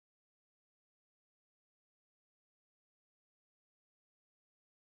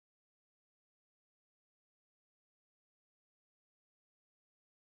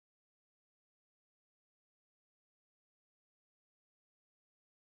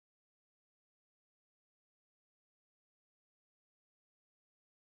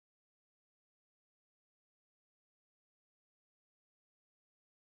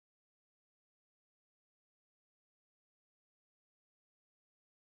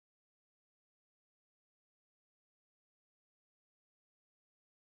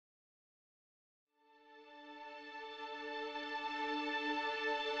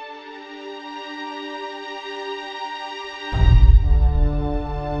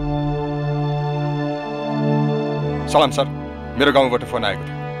सलाम सर, मेरो गाउँबाट फोन आएको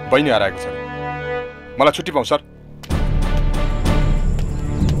थियो, बहिनी हराएको छ। मलाई छुट्टी पाऊँ सर?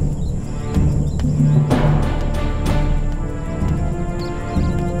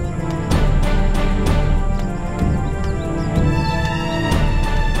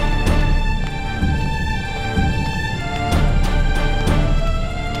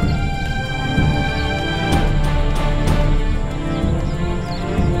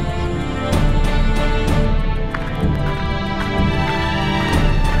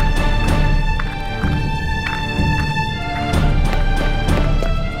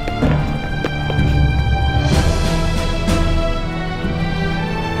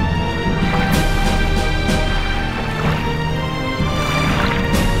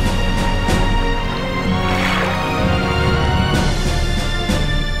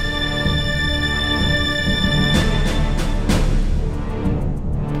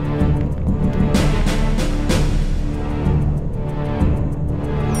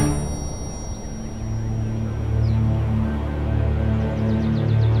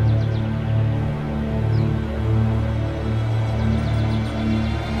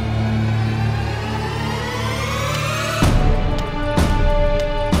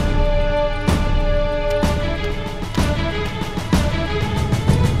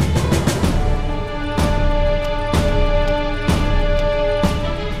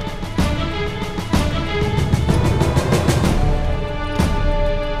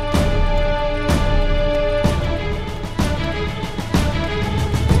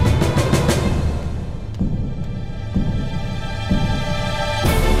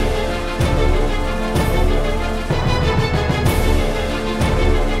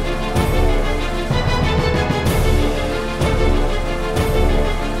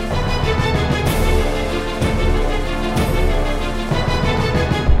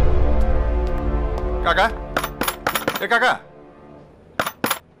 काका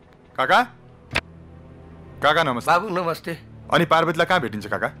काका काका नमस्ते। बाबु नमस्ते। अनि पार्वतीलाई कहाँ भेटिन्छ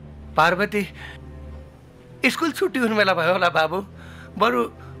काका? पार्वती स्कुल छुट्टी हुने बेला भयो होला बाबु, बरु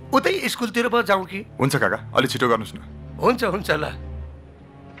उतै स्कुलतिर पो जाउँ कि? हुन्छ काका, अलि छिटो गर्नुहोस् न। हुन्छ हुन्छ ल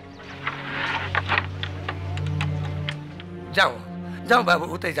जाउँ जाउँ बाबु,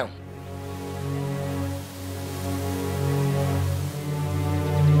 उतै जाउँ।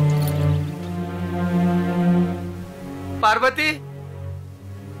 पार्वती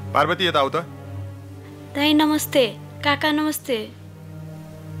पार्वती यता आऊ त। दाइ नमस्ते। काका नमस्ते।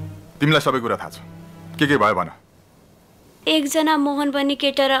 तिमीलाई सबै कुरा थाहा छ, के भयो भन। एकजना मोहन भन्ने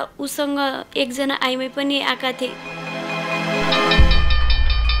केटा र उसँग एकजना आइमै पनि आएका थिए।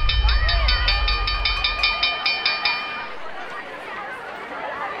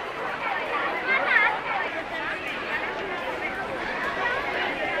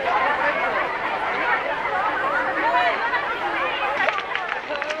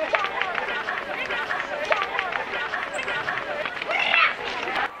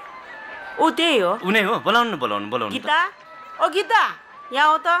 त्यही हो, उनी हो। बोलाउनु बोलाउनु बोलाउनु। गीता, ओ गीता, यहाँ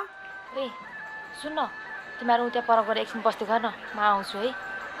हो त। ए सुन न, तिमीहरू त्यहाँ पर गएर एकछिन बस्दै गर न, म आउँछु है।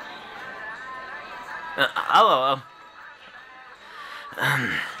 आऊ आऊ आऊ,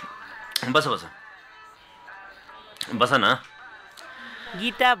 बस बस बस न।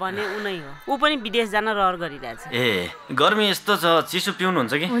 गीता भने उनै हो, ऊ पनि विदेश जान रहर गरिरहेछ। ए गर्मी यस्तो छ, चिसो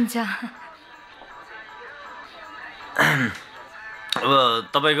पिउनुहुन्छ कि? हुन्छ। अब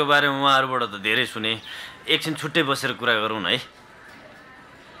तपाईँको बारेमा उहाँहरूबाट त धेरै सुने, एकछिन छुट्टै बसेर कुरा गरौँ न है।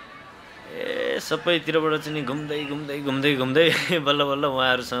 ए सबैतिरबाट चाहिँ नि घुम्दै घुम्दै घुम्दै घुम्दै बल्ल बल्ल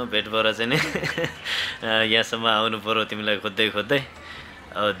उहाँहरूसँग भेट भएर चाहिँ नि यहाँसम्म आउनु पर्यो तिमीलाई खोज्दै खोज्दै।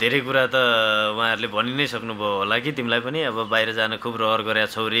 अब धेरै कुरा त उहाँहरूले भनि नै सक्नुभयो होला कि तिमीलाई पनि अब बाहिर जान खुब रहर गरेका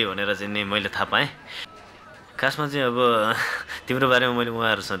छौ रे भनेर चाहिँ नि मैले थाहा पाएँ। खासमा चाहिँ अब तिम्रो बारेमा मैले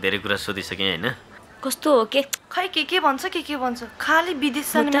उहाँहरूसँग धेरै कुरा सोधिसकेँ होइन। कस्तो हो के? खै के भन्छ के भन्छ, खाली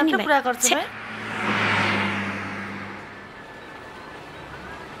विदेश जाने मात्र कुरा गर्छ है।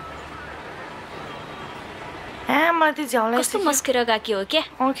 मलाई त झ्याउला कस्तो मस्केर गएकी हो के?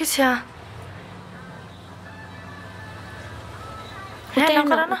 के छ?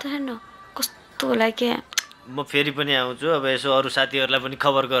 कस्तो होला के? म फेरि पनि आउँछु। अब यसो अरू साथीहरूलाई पनि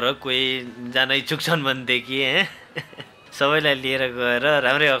खबर गर, कोही जान इच्छुक छन् भनेदेखि सबैलाई लिएर गएर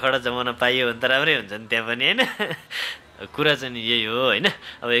राम्रै अखडा जमाउन पाइयो भने त राम्रै हुन्छ नि त्यहाँ पनि होइन। कुरा चाहिँ नि यही हो होइन।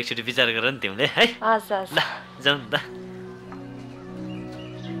 अब एकचोटि विचार गर नि तिमीले है। ल जाउँ नि त।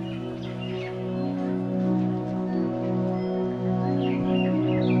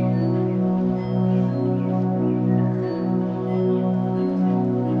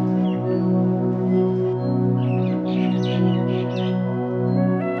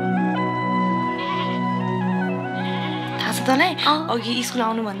 छ तँलाई अघि स्कुल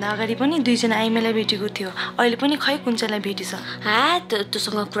आउनुभन्दा अगाडि पनि दुईजना आइमालाई भेटेको थियो अहिले पनि खै कुञ्चलाई भेटिछ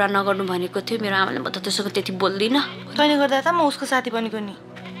तँसँग कुरा नगर्नु भनेको थियो मेरो आमाले म त तँसँग त्यति बोल्दिनँ तैँले गर्दा त म उसको साथी बनेको नि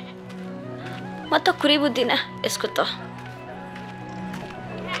म त कुरै बुझ्दिनँ यसको त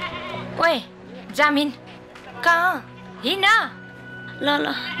ओए जामिन कहाँ हिँड ल ल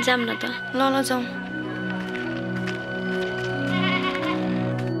जाम न त ल जाउँ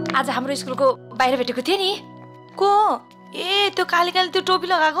आज हाम्रो स्कुलको बाहिर भेटेको थियो नि को ए त्यो काली काली त्यो टोपी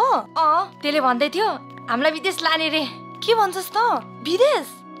लगाएको त्यसले भन्दै थियो हामीलाई विदेश लाने रे के भन्छस् त विदेश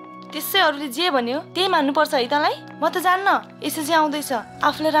त्यसै अरूले जे भन्यो त्यही मान्नुपर्छ है तँलाई म त जान्न एसएलसी आउँदैछ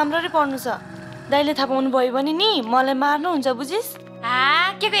आफूलाई राम्ररी पढ्नु छ दाइले थाहा पाउनु भयो भने नि मलाई मार्नुहुन्छ बुझिस्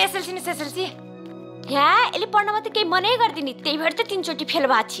के को एसएलसी नि एसएलसी यसले पढ्नमा त केही मनै गर्दिनी त्यही भएर त 3 चोटि फेल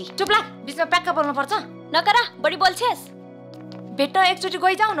भएको छि चुप लाग बिचमा प्याक्क बोल्नु पर्छ नकर बढी बोल्छेस भेट्न एकचोटि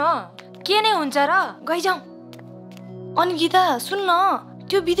गइजाऊ न के नै हुन्छ र गइजाऊ अनि गीता सुन न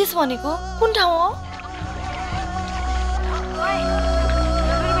त्यो विदेश भनेको कुन ठाउँ हो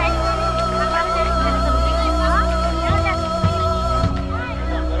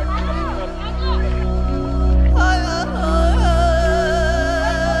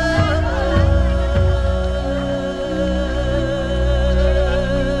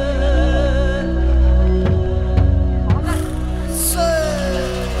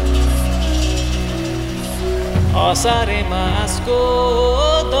असारे मासको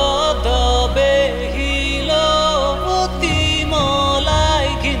दबे हिलो तिमलाई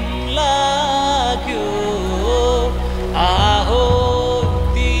घिन लाग्यो आहो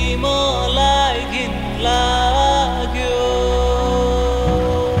तिमलाई घिन लाग्यो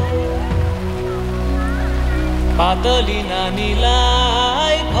पातली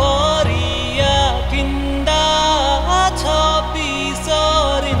नानीलाई भरिया किन्दा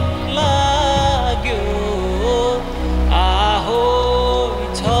छपिसरिन लाग्यो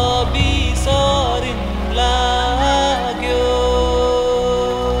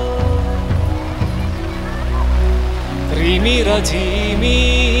र झिमी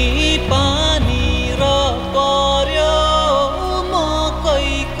पानी र पर्यो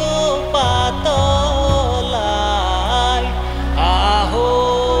मकैको पातलाई आहो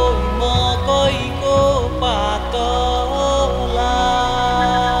मकैको पातलाई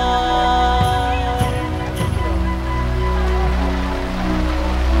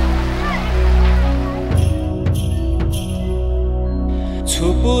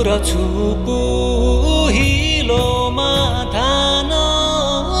छुपु र छुपु हिलोमा धान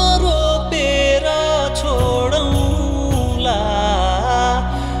रोपेर छोडौँला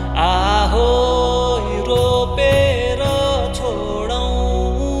आहो रोपेर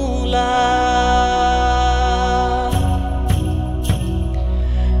छोडौँला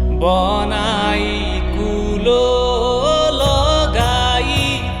बनाई कुलो लगाई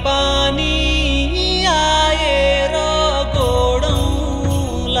पानी आएर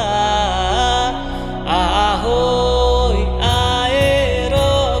गोडौँला आहो आएर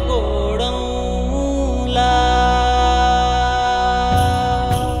गोडौँला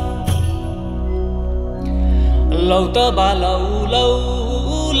लौ त बा लौ लौ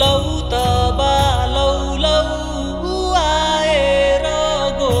लौ त बा लौ लौ आएर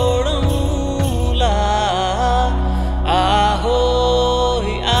गोडौँला आहो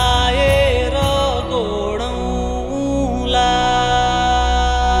आएर गोडौँला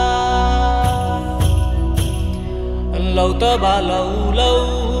लौ त बा लौ लौ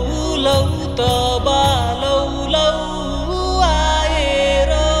लौ त बा लौ लौ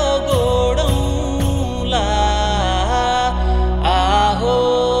आएर गोडौँला आहो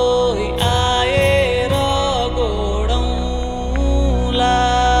आएर गोडौँला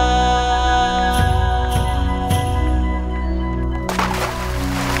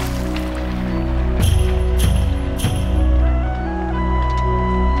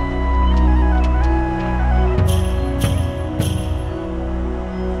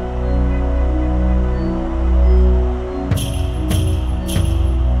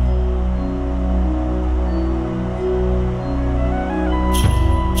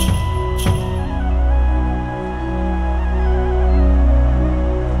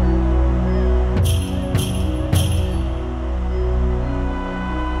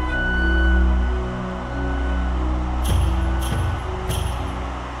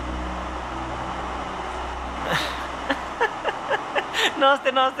नमस्ते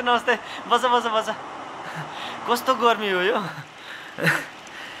नमस्ते नमस्ते बस बस बस कस्तो गर्मी हो यो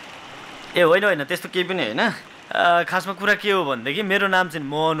ए होइन होइन त्यस्तो केही पनि होइन खासमा कुरा के हो भनेदेखि मेरो नाम चाहिँ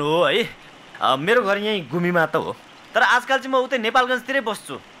मोहन हो है मेरो घर यहीँ गुमीमा त हो तर आजकल चाहिँ म उतै नेपालगञ्जतिरै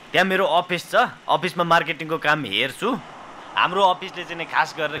बस्छु त्यहाँ मेरो अफिस छ अफिसमा मार्केटिङको काम हेर्छु हाम्रो अफिसले चाहिँ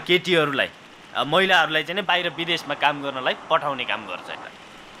खास गरेर केटीहरूलाई महिलाहरूलाई चाहिँ बाहिर विदेशमा काम गर्नलाई पठाउने काम गर्छ।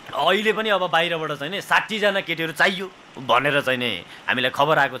 अहिले पनि अब बाहिरबाट चाहिँ 60 जना केटीहरू चाहियो भनेर चाहिँ हामीलाई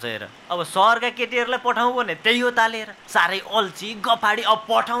खबर आएको छ। हेर अब सहरका केटीहरूलाई पठाउँ भने त्यही हो तालेर साह्रै अल्छी गफाडी। अब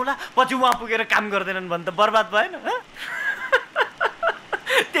पठाउँला पछि उहाँ पुगेर काम गर्दैनन् भने त बर्बाद भएन।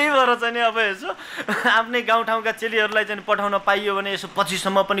 त्यही भएर चाहिँ अब यसो आफ्नै गाउँठाउँका चेलीहरूलाई चाहिँ पठाउन पाइयो भने यसो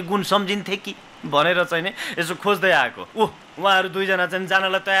पछिसम्म पनि गुण सम्झिन्थे कि भनेर चाहिँ यसो खोज्दै आएको। उहाँहरू 2 जना चाहिँ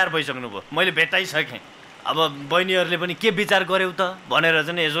जानलाई तयार भइसक्नु भयो, मैले भेटाइसकेँ। अब बहिनीहरूले पनि के विचार गर्यौ त भनेर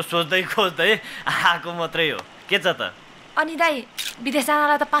चाहिँ यसो सोच्दै खोज्दै आएको मात्रै हो। के छ त? अनि दाइ विदेश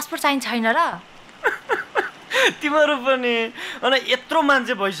जानलाई त पासपोर्ट चाहिन्छ छैन र? तिमीहरू पनि अनि यत्रो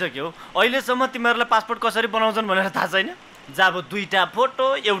मान्छे भइसक्यो अहिलेसम्म तिमीहरूलाई पासपोर्ट कसरी बनाउँछन् भनेर थाहा छैन? जब 2टा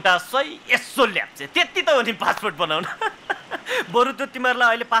फोटो एउटा सही यसो ल्याप्चे त्यति त हो नि पासपोर्ट बनाउन। बरु त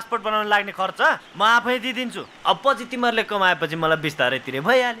तिमीहरूलाई अहिले पासपोर्ट बनाउन लाग्ने खर्च म आफै दिइदिन्छु। अब पछि तिमीहरूले कमाएपछि मलाई बिस्तारै तिरे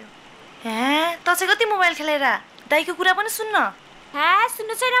भइहाल्यो। त चाहिँ कति मोबाइल खेलेर दाइको कुरा पनि सुन्न।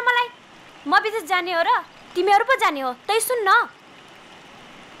 सुन्नु छैन मलाई? म विदेश जाने हो र तिमीहरू पो जाने हो, त्यही सुन्न।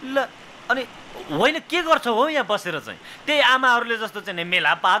 ल अनि होइन के गर्छौ हो यहाँ बसेर चाहिँ? त्यही आमाहरूले जस्तो चाहिँ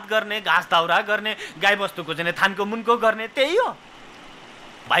मेलापात गर्ने, घाँस दाउरा गर्ने, गाईबस्तुको चाहिँ थानको मुनको गर्ने त्यही हो।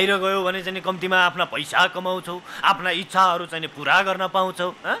 बाहिर गयो भने चाहिँ कम्तीमा आफ्ना पैसा कमाउँछौ, आफ्ना इच्छाहरू चाहिँ पुरा गर्न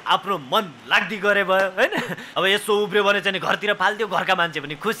पाउँछौ, आफ्नो मन लाग्दी गरे भयो होइन। अब यसो उब्रियो भने चाहिँ घरतिर फाल्दियो, घरका मान्छे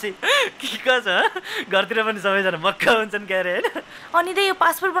पनि खुसी। के छ घरतिर पनि सबैजना मक्क हुन्छन् क्या अरे होइन। अनि यो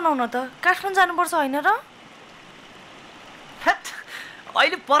पासपोर्ट बनाउन त काठमाडौँ जानुपर्छ होइन र?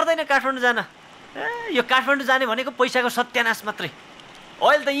 अहिले पर्दैन काठमाडौँ जान। यो काठमाडौँ जाने भनेको पैसाको सत्यानाश मात्रै।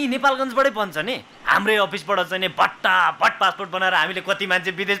 अहिले त यहीँ नेपालगञ्जबाटै बन्छ नि। हाम्रै अफिसबाट चाहिँ भट्टाभट पासपोर्ट बनाएर हामीले कति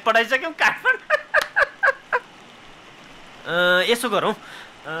मान्छे विदेश पठाइसक्यौँ काठमाडौँ। यसो गरौँ,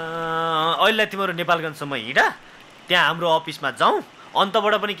 अहिले तिमीहरू नेपालगञ्जसम्म हिँड, त्यहाँ हाम्रो अफिसमा जाउँ,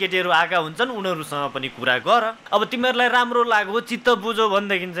 अन्तबाट पनि केटीहरू आएका हुन्छन्, उनीहरूसँग पनि कुरा गर। अब तिमीहरूलाई राम्रो लाग्यो चित्त बुझ्यो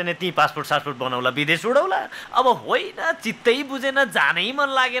भनेदेखि चाहिँ त्यहीँ पासपोर्ट सासपोर्ट बनाउला, विदेश उडाउला। अब होइन चित्तै बुझेन, जानै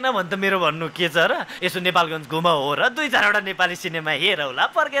मन लागेन भने त मेरो भन्नु के छ र? यसो नेपालगञ्ज घुम हो र 2-4वटा नेपाली सिनेमा हेरौला,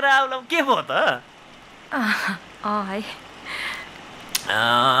 फर्केर आउला, के भयो त? है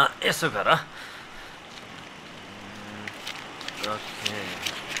यसो गर,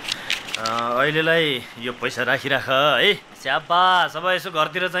 अहिलेलाई यो पैसा राखिराख है। स्याबास। अब यसो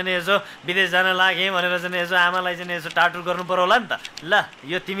घरतिर चाहिँ यसो विदेश जान लागेँ भनेर चाहिँ यसो आमालाई चाहिँ यसो टाटुर गर्नु पर्यो होला नि त। ल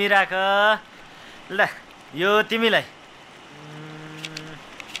यो तिमी राख, ल यो तिमीलाई,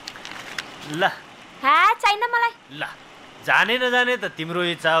 ल चाहिन मलाई। ल जाने नजाने त तिम्रो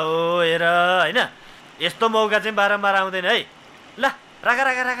इच्छा हो हेर होइन। यस्तो मौका चाहिँ बारम्बार आउँदैन है। ल राख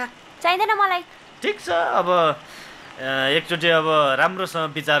राख राख। चाहिँदैन मलाई। ठिक छ, अब एकचोटि अब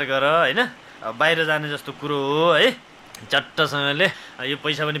राम्रोसँग विचार गर होइन। अब बाहिर जाने जस्तो कुरो हो है, चट्टसँगले यो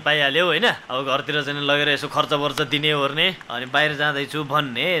पैसा पनि पाइहाल्यो होइन। अब घरतिर चाहिँ लगेर यसो खर्च वर्च दिने ओर्ने, अनि बाहिर जाँदैछु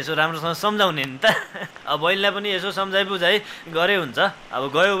भन्ने यसो राम्रोसँग सम्झाउने नि त। अब बहिनीलाई पनि यसो सम्झाइ बुझाइ गरे हुन्छ। अब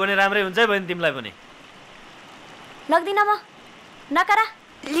गयो भने राम्रै हुन्छ है बहिनी, तिमीलाई पनि। लग्दिन म, नकरा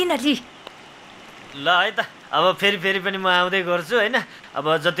लिन लि। ल है त, अब फेरि पनि म आउँदै गर्छु होइन। अब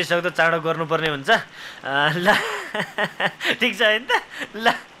जति सक्दो चाँडो गर्नुपर्ने हुन्छ। ल ठिक छ होइन त? ल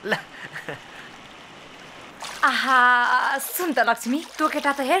ल। आहा सुन त लक्ष्मी, त्यो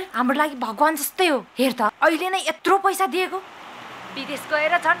केटा त हेर हाम्रो लागि भगवान जस्तै हो। हेर त अहिले नै यत्रो पैसा दिएको, विदेश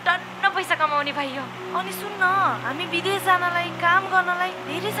गएर झन्टन्न पैसा कमाउने भइयो। अनि सुन्न, हामी विदेश जानलाई काम गर्नलाई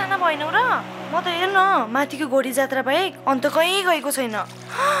धेरै साना भएनौँ र? म त हेर न माथिको घोडी जात्रा बाहेक अन्त कहीँ गएको छैन।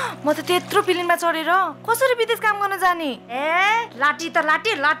 म त त्यत्रो प्लेनमा चढेर कसरी विदेश काम गर्न जाने? लाटी त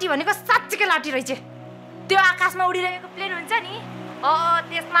लाटी भनेको साँच्चीकै लाटी रहेछ। त्यो आकाशमा उडिरहेको प्लेन हुन्छ नि,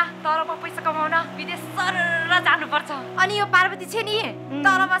 त्यसमा तल पैसा कमाउन विदेश सरर जानुपर्छ। अनि यो पार्वती छ नि,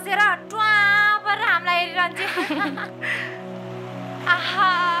 तल बसेर टुवा गरेर हामीलाई हेरिरहन्छ। आहा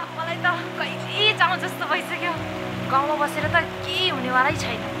मलाई त कहिले जाउँ जस्तो भइसक्यो। गाउँमा बसेर त केही हुनेवालै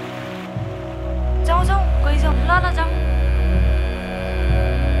छैन। जाउँ गइ जाउँ। ल जाउँ।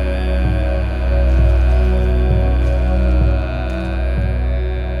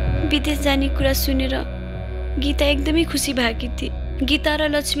 विदेश जाने कुरा सुनेर गीता एकदमै खुसी भएकी थिए। गीता र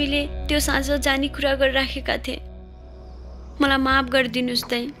लक्ष्मीले त्यो साँझ जाने कुरा गरिराखेका थिए। मलाई माफ गरिदिनुहोस्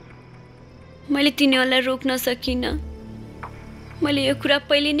दाइ, मैले तिनीहरूलाई रोक्न सकिनँ। मैले यो कुरा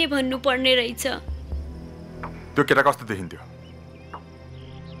पहिले नै भन्नुपर्ने रहेछ। त्यो केटा कस्तो देखिन्थ्यो?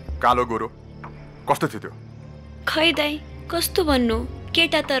 कालो गोरो कस्तो थियो त्यो? खै दाइ कस्तो भन्नु,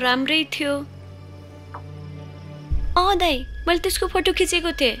 केटा त राम्रै थियो। दाइ मैले त्यसको फोटो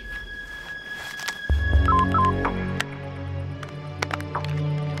खिचेको थिएँ।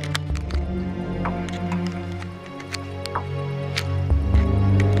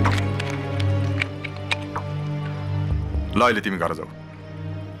 ल अहिले तिमी घर जाऊ।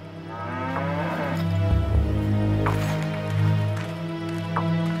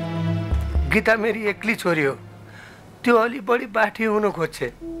 गीता मेरी एक्लै छोरी हो, त्यो अलि बढी बाठी हुनु खोज्छे।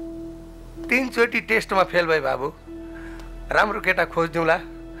 3 चोटि टेस्टमा फेल भए बाबु। राम्रो केटा खोजिदिउँला,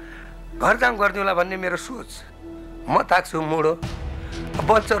 घरजाम गरिदिउँला भन्ने मेरो सोच। म ताक्छु मुडो,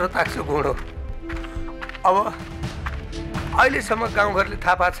 बच्चरो ताक्छु गुडो। अब अहिलेसम्म गाउँघरले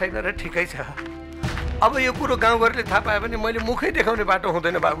थाहा पाएको छैन र ठिकै छ। अब यो कुरो गाउँघरले थाहा पायो भने मैले मुखै देखाउने बाटो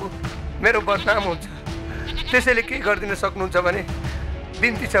हुँदैन बाबु, मेरो बदनाम हुन्छ। त्यसैले केही गरिदिन सक्नुहुन्छ भने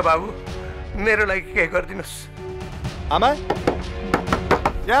बिन्ती छ बाबु, मेरो लागि केही गरिदिनुहोस्। आमा,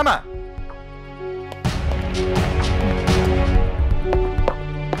 ए आमा।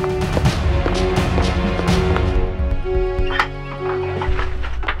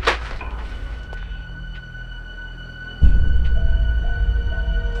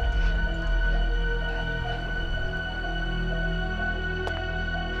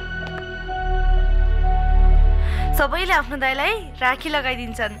 सबैले आफ्नो दाइलाई राखी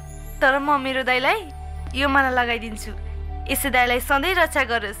लगाइदिन्छन्, तर म मेरो दाइलाई यो माला लगाइदिन्छु। यसै दाइलाई सधैँ रक्षा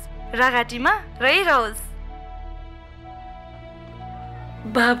गरोस्, राघाटीमा रहिरहोस्।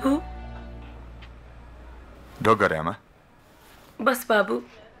 बाबु। ढोक गरे आमा। बस बाबु।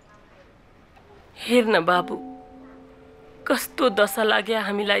 हेर न बाबु, कस्तो दशा लाग्यो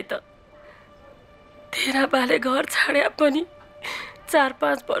हामीलाई त। तेरा बाले घर छाड्या पनि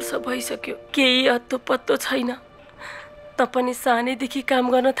 4-5 वर्ष भइसक्यो, केही अत्तो पत्तो छैन। त पनि सानैदेखि काम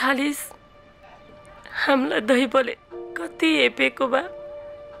गर्न थालिस्। हामीलाई दैवले कति हेपेको बा।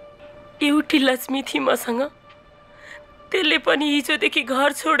 एउटी लक्ष्मी थिए मसँग, त्यसले पनि हिजोदेखि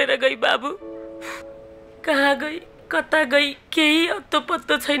घर छोडेर गई बाबु। कहाँ गई, कता गई, केही अत्तो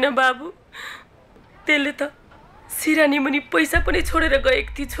पत्तो छैन बाबु। त्यसले त सिरानी मुनि पैसा पनि छोडेर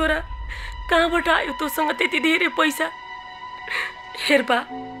गएको थिए। छोरा, कहाँबाट आयो तँसँग त्यति धेरै पैसा? हेर बा,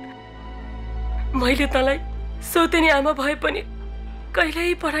 मैले तँलाई सौतेनी आमा भए पनि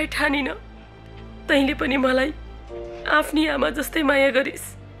कहिल्यै पढाइ ठानिन। तैँले पनि मलाई आफ्नी आमा जस्तै माया गरिस्।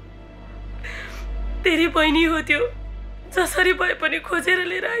 तेरी बहिनी हो त्यो, जसरी भए पनि खोजेर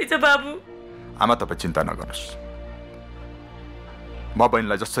लिएर आइज बाबु। आमा तपाईँ चिन्ता नगर्नुहोस्, म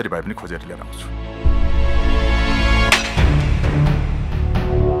बहिनीलाई जसरी भए पनि खोजेर लिएर आउँछु।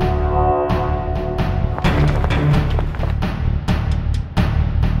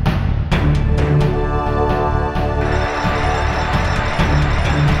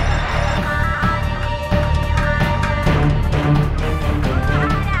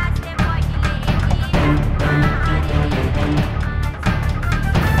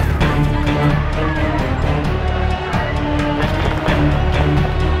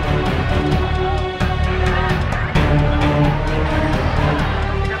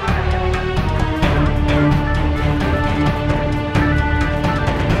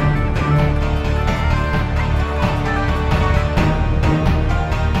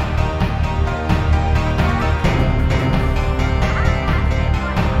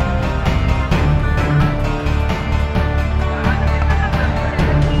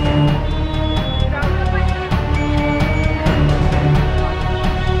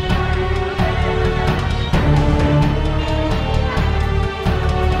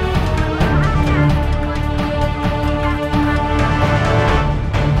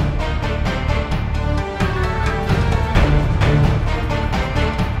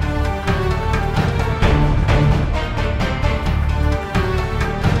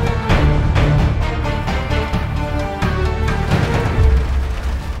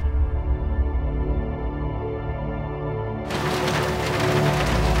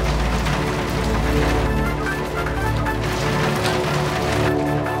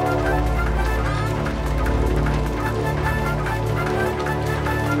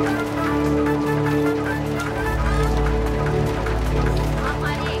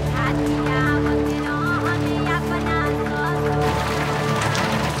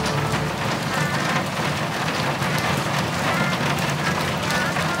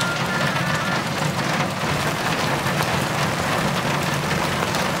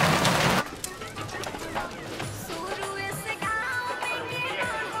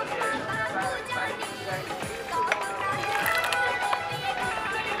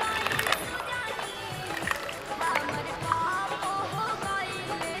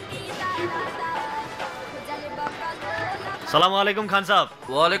 सलाम वालेकुम खान साहब।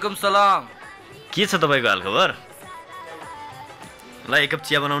 वालेकुम सलाम। के छ तपाईको हालखबर? ल एक कप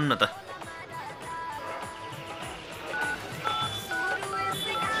चिया बनाउनु न त।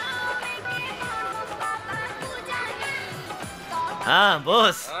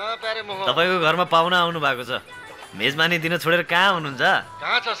 बोस, तपाईको घरमा पाहुना आउनु भएको छ। मेजबानी दिन छोडेर कहाँ हुनुहुन्छ?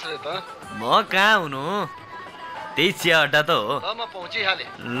 कहाँ छस् रे त? म कहाँ हुनु, त्यही चिया अड्डा त हो। म पहुँचिहालेँ।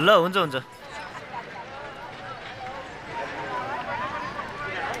 ल हुन्छ हुन्छ।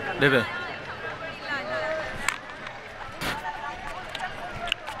 बेबे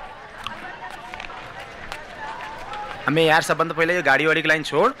हमें यार सबभन्दा पहिला यो गाडी वाडीको लाइन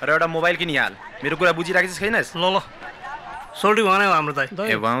छोड र एउटा मोबाइल किनिहाल। मेरो कुरा बुझिराखेको छैनस्? ल सोल्टी भने हाम्रो दाइ।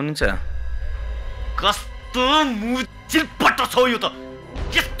 ए हुनुहुन्छ। कस्तो मुचिल पट्ट छौ यो त,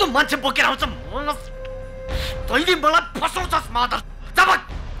 यस्तो मान्छे बोकेर आउँछ। तैँले मलाई फसाउँछस् मादर। जा भाग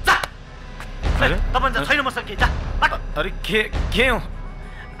जा। तपाईँ छैन मसँग के? जा। अरे के हो?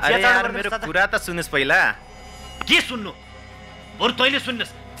 अरे यार मेरो कुरा त सुन्नुस् पहिला। के सुन्नु? बरु तैँले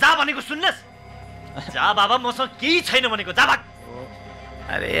सुन्नुस्। जा भनेको सुन्नुस्। जा बाबा मसँग केही छैन भनेको, जा भाग।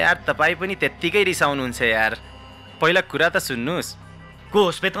 अरे यार तपाईँ पनि त्यत्तिकै रिसाउनुहुन्छ यार। पहिला कुरा त सुन्नुस्। को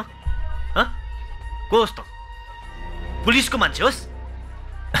होस् बे त? को होस् त? पुलिसको मान्छे होस्?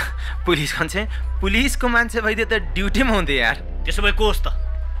 पुलिसको मान्छे भइदिए त ड्युटीमा हुन्थे यार। त्यसो भए को होस् त?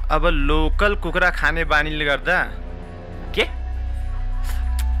 अब लोकल कुखुरा खाने बानीले गर्दा। के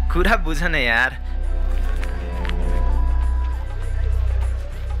कुरा बुझ न यार।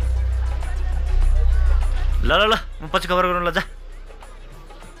 ल ल ल म पछि खबर गरौँ। ल जा।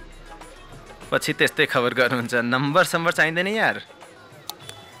 पछि त्यस्तै खबर गर्नुहुन्छ। नम्बर चाहिँदैन यार।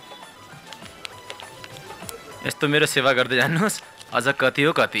 यस्तो मेरो सेवा गर्दै जानुहोस्। अझ कति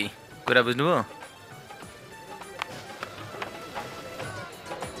हो कति कुरा बुझ्नुभयो?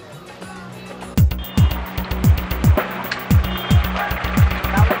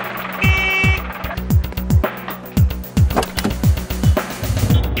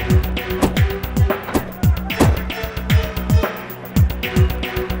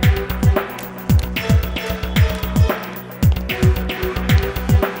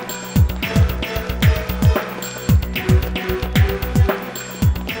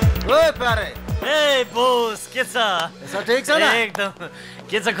 ठिक छ न? एकदम।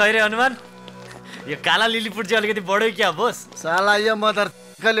 के छ खैरे अनुमान? यो काला लिलीपुट चाहिँ अलिकति बढ्यो क्या बोस? साला यो मदर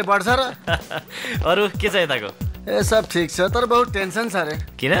कहिले बढ्छ र? अरू के छ यताको? ए सब ठिक छ, तर बहुत टेन्सन छ रे।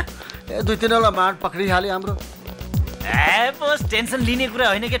 किन? ए 2-3 वटा माड पक्रिहाल्यो हाम्रो। ए बोस टेन्सन लिने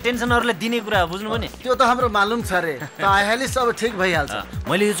कुरा होइन क्या, टेन्सन अरूलाई दिने कुरा हो, बुझ्नुभयो नि? त्यो त हाम्रो मालुम छ रे। त आइहाली सब ठिक भइहाल्छ।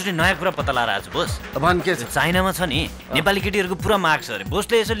 मैले योचोटि नयाँ कुरा पत्ता लगाएर आएको छु बोस। भन के छ? चाइनामा छ नि नेपाली केटीहरूको पुरा माग छ अरे।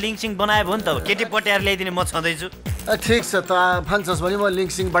 बोसले यसो लिङ्कसिङ बनायो भने त केटी पट्याएर ल्याइदिने म छँदैछु। ठिक छ त भन्छस् भने म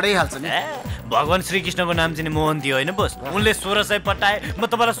लिङ्कसिङ बढाइहाल्छु नि। भगवान श्रीकृष्णको नाम चाहिँ मोहन थियो होइन बोस? उनले 1600 पटाए, म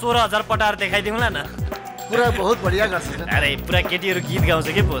तपाईँलाई 16,000 पटाएर देखाइदिउँला न। पुरा बहुत बढिया गर्छ। अरे पुरा केटीहरू गीत गाउँछ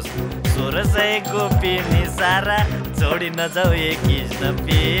के बोस? 1600 गोपिनी सारा छोडी नजाऊ ए कृष्ण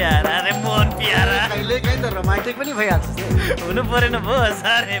प्यारा। अरे मोहन प्यारा। कहिले कहीँ त रोमान्टिक पनि भइहाल्छ। हुनु परेन बोस?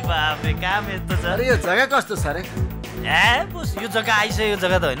 अरे बापरे काम यस्तो छ। अरे यो जग्गा कस्तो छ रे? ए बोस यो जग्गा आइसक्यो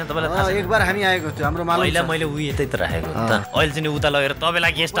जग्गा त होइन तपाईँलाई थाहा छ? एक बार हामी आएको थियो हाम्रो मालुम। पहिला मैले यतै त राखेको त। अहिले चाहिँ उता लगेर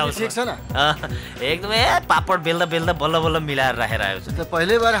तपाईँलाई गेस्ट हाउस। ठिक छ न? एकदमै पापड बेल्दा बेल्दा बल्ल बल्ल मिलाएर राखेर आएको छु। त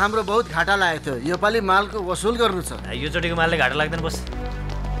पहिलो बार हाम्रो बहुत घाटा लागेको थियो। योपालि मालको वसुल गर्नु छ। योचोटिको मालले घाटा लाग्दैन बोस?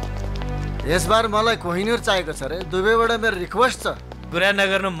 यसबार मलाई कोहिनुर चाहिएको छ रे। दुबईबाट मेरो रिक्वेस्ट छ। कुरा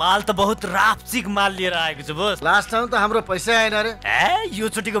नगर्नु, माल त बहुत रापचिक माल लिएर आएको छु बोस। लास्ट टाइम त हाम्रो पैसा आएन रे। ए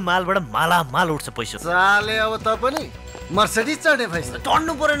योचोटिको मालबाट माल उठ्छ पैसा। चाले अब त पनि मर्सिडिज चढ्ने पैसा।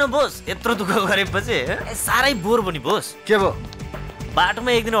 चढ्नु परेन बोस, यत्रो दुःख गरेपछि साह्रै बोर पनि बोस। के भयो?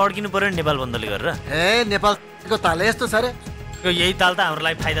 बाटोमा एक दिन अड्किनु पर्यो नि नेपाल बन्दले गरेर। ए नेपालको ताल यस्तो छ रे। यही ताल त हाम्रो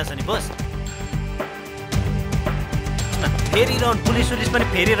लागि फाइदा छ नि बोस। फेरिरहनु, पुलिस पनि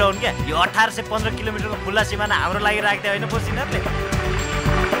फेरिरहनु क्या। यो 1815 किलोमिटरको खुल्ला सिमाना हाम्रो लागि राख्दै होइन बोस यिनीहरूले?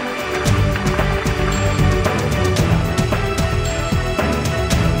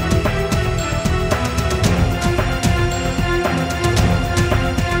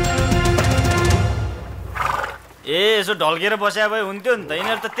 ए यसो ढल्केर बस्या भए हुन्थ्यो नि त।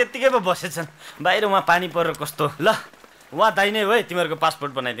 यिनीहरू त त्यत्तिकै पो बसेछन् बाहिर। उहाँ पानी परेर कस्तो। ल उहाँ दाइ नै हो है तिमीहरूको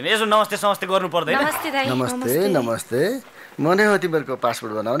पासपोर्ट बनाइदिने। यसो नमस्ते समस्ते गर्नु पर्दैन? नमस्ते। म नै हो तिमीहरूको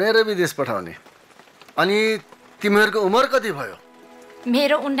पासपोर्ट बनाउने र विदेश पठाउने। अनि तिमीहरूको उमेर कति भयो?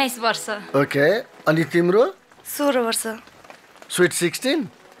 मेरो 19 वर्ष। ओके। अनि तिम्रो? 16 वर्ष। स्विट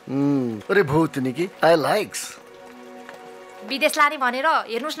 16? अरे बहुत नि कि आई लाइक्स। विदेश लाने भनेर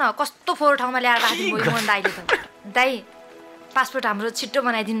हेर्नुहोस् न कस्तो फोहोर ठाउँमा ल्याएर राखिदिनु भयो मोहन दाइले त। दाइ पासपोर्ट हाम्रो छिट्टो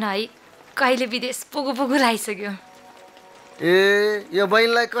बनाइदिनु है, कहिले विदेश पुगु लागिसक्यो। ए यो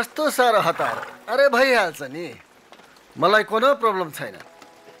बहिनीलाई कस्तो साह्रो हतार। अरे भइहाल्छ नि, मलाई कुनै प्रब्लम छैन।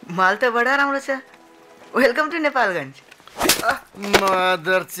 माल त बडा राम्रो छ। Welcome to Nepalgunj.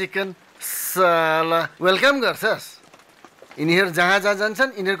 Mother chicken साला वेलकम गर्छस्? यिनीहरू जहाँ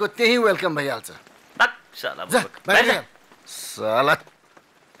जान्छन् यिनीहरूको त्यही वेलकम भइहाल्छ। साला साला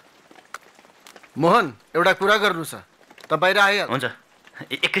मोहन एउटा कुरा गर्नु छ त बाहिर आइहाल हुन्छ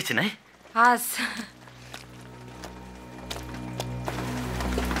एकैछिन है हस्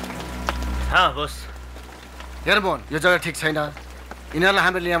बस हेर मोहन यो जग्गा ठिक छैन यिनीहरूलाई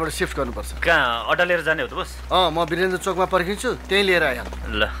हामीले यहाँबाट सिफ्ट गर्नुपर्छ कहाँ अड्डा लिएर जाने हो त बस म वीरेन्द्र चोकमा पर्खिन्छु त्यहीँ लिएर आइहाल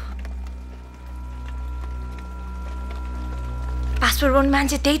ल पासपोर्ट बनाउने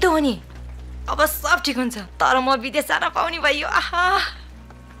मान्छे त्यही त हो नि अब सब ठिक हुन्छ तर म विदेश जान पाउने भयो आहा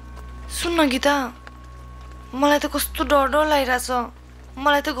सुन्न गीता मलाई त कस्तो डर लागिरहेछ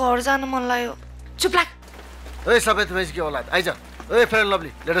मलाई त घर जान मन लाग्यो चुप लाग ओए सबै तिमी के होला आइज ओए fair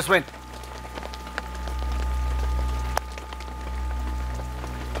lovely let us weight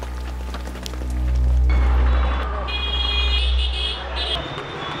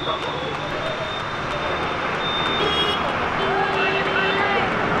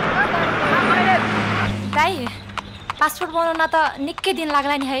passport बनाउन त निकै दिन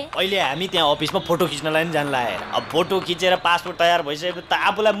लाग्ला नि है अहिले हामी त्यहाँ अफिसमा फोटो खिच्नलाई नि जान लाएर अब फोटो खिचेर पासपोर्ट तयार भइसकेपछि त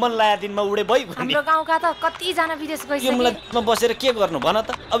आफूलाई मन लागेको दिनमा उडे भइगयो हाम्रो गाउँका त कतिजना विदेश गइसके मलाई बसेर के गर्नु भन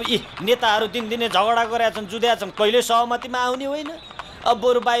त अब यी नेताहरू दिनदिनै झगडा गरेका छन् जुध्या छन् कहिले सहमतिमा आउने होइन अब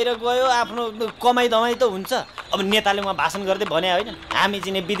बरु बाहिर गयो आफ्नो कमाइ धमाइ त हुन्छ अब नेताले उहाँ भाषण गर्दै भने होइन हामी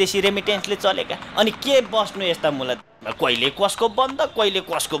चाहिँ विदेशी रेमिटेन्सले चलेका अनि के बस्नु यस्ता मुला कहिले कसको बन्द कहिले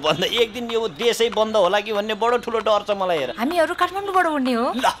कसको बन्द एक दिन यो देशै बन्द होला कि भन्ने बडो ठुलो डर छ मलाई हेर हामीहरू काठमाडौँबाट उड्ने हो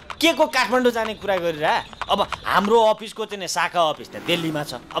ल के को काठमाडौँ जाने कुरा गरिरहा अब हाम्रो अफिसको चाहिँ शाखा अफिस त्यहाँ दिल्लीमा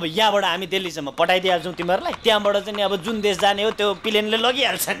छ अब यहाँबाट हामी दिल्लीसम्म पठाइदिइहाल्छौँ तिमीहरूलाई त्यहाँबाट चाहिँ अब जुन देश जाने हो त्यो प्लेनले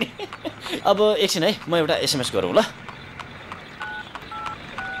लगिहाल्छ नि अब एकछिन है म एउटा एसएमएस गरौँ ल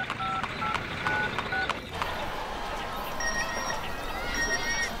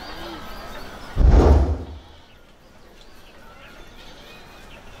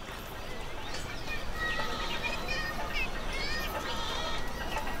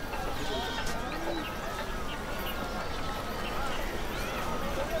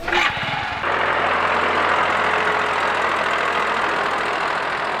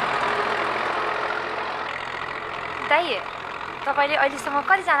तपाईँले अहिलेसम्म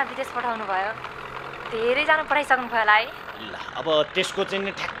कतिजना विदेश पठाउनु भयो धेरैजना पठाइसक्नु भयो होला है ल अब त्यसको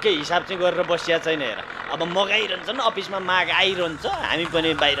चाहिँ ठ्याक्कै हिसाब चाहिँ गरेर बसिया छैन हेर अब मगाइरहन्छन् अफिसमा माग आइरहन्छ हामी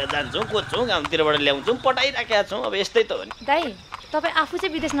पनि बाहिर जान्छौँ खोज्छौँ गाउँतिरबाट ल्याउँछौँ पठाइराखेका छौँ अब यस्तै त हो नि दाइ तपाईँ आफू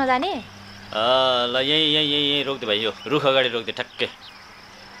चाहिँ विदेश नजाने ल यहीँ रोक्दै भाइ यो रुख अगाडि रोक्दै ठ्याक्कै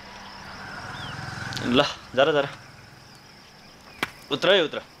ल जरा उत्र है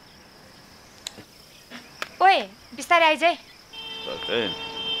उत्र ओए बिस्तारै आइज है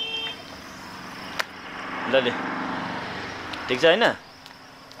ल ले ठिक छ होइन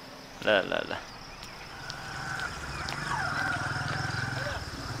ल ल ल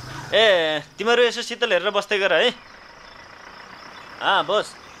ए तिमीहरू यसो शीतल हेरेर बस्दै गर है बस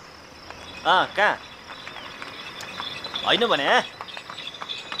कहाँ होइन भने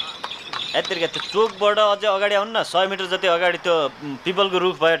यतिका त्यो चोकबाट अझै अगाडि आउनु न 100 मिटर जति अगाडि त्यो पिपलको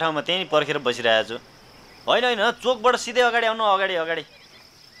रुख भएको ठाउँमा त्यहीँ पर्खेर बसिरहेको छु होइन चोकबाट सिधै अगाडि आउनु अगाडि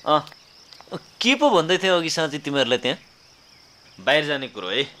के पो भन्दै थियो अघि साँच्ची तिमीहरूलाई त्यहाँ बाहिर जाने कुरो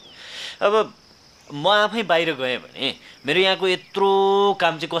है अब म आफै बाहिर गएँ भने मेरो यहाँको यत्रो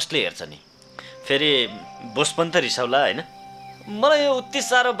काम चाहिँ कसले हेर्छ नि फेरि बोस पनि त रिसाउला होइन मलाई यो उति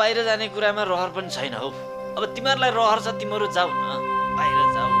साह्रो बाहिर जाने कुरामा रहर पनि छैन हौ अब तिमीहरूलाई रहर छ तिमीहरू जाऊ न बाहिर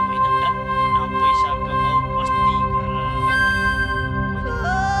जाऊ होइन पैसा कमाऊ मस्ती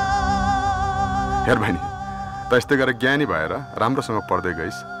हेर बहिनी त यस्तै गरेर ज्ञानी भएर राम्रोसँग पढ्दै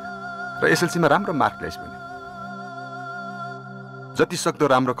गइस् र एसएलसीमा राम्रो मार्क ल्याइस् भने जति सक्दो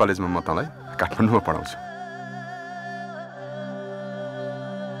राम्रो कलेजमा म तँलाई काठमाडौँमा पढाउँछु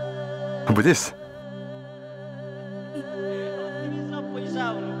बुझिस् पैसा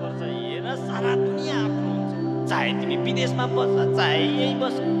आउनुपर्छ हेर सारा दुनियाँ आफ्नो हुन्छ चाहे तिमी विदेशमा बस्छ चाहे यही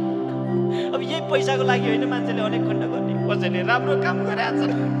बस अब यही पैसाको लागि होइन मान्छेले अनेक खण्ड गर्ने कसैले राम्रो काम गरेछ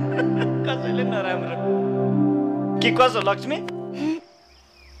कसैले नराम्रो के कसो लक्ष्मी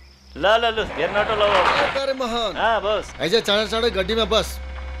ल हेर नटो ल मोहन बस आइज चाँडै गड्डीमा बस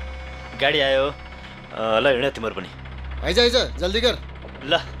गाडी आयो ल हिँड तिमीहरू पनि आइज जल्दी गर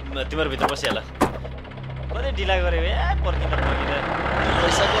ल तिमीहरू भित्र बसिहाल कतै ढिला गऱ्यो पर्खिँदा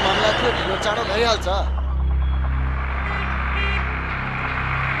पैसाको मामला थियो ढिलो चाँडो भइहाल्छ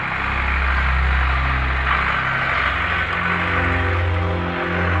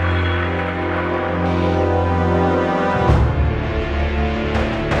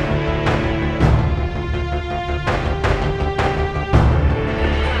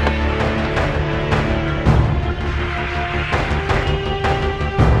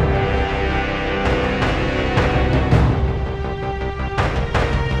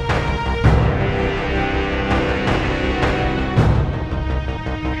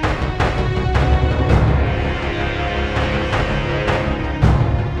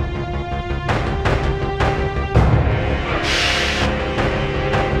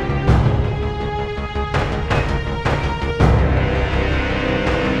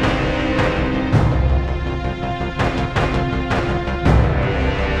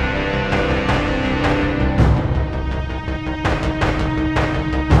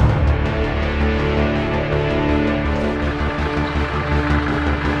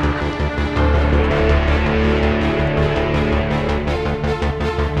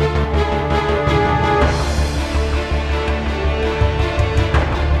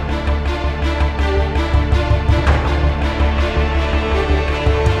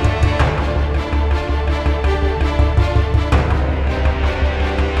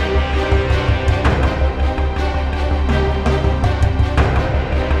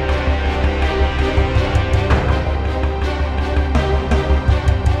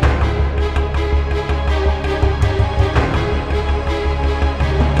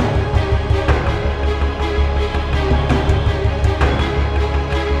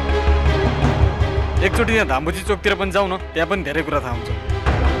एकचोटि यहाँ धामबुजी चोकतिर पनि जाउँ न, त्यहाँ पनि धेरै कुरा थाहा हुन्छ।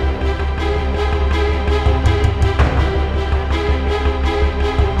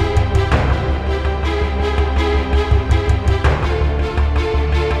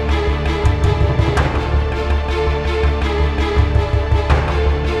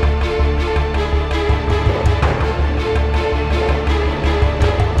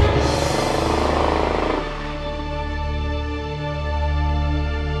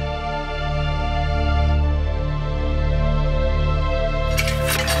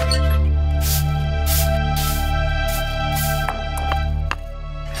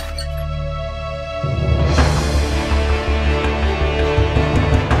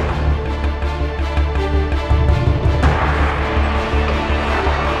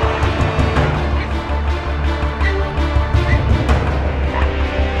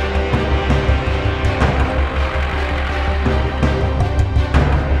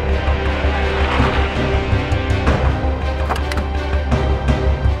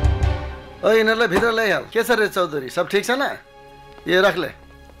 इन्हरलाई भित्र ल्याइहाल। के छ रे चौधरी, सब ठिक छ न? ये राख ले।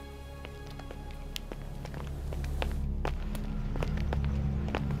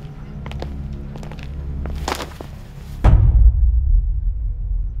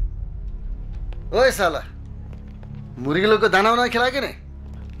 ओए साला, मुर्गी लोग को दाना वाना खिला के नहीं?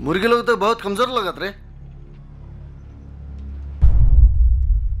 मुर्गी लोग तो बहुत कमजोर लगत रे।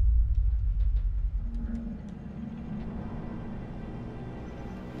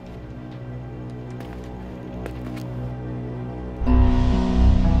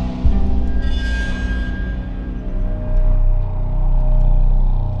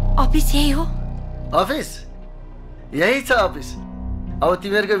 ऑफिस यही हो? ऑफिस यही छ ऑफिस। अब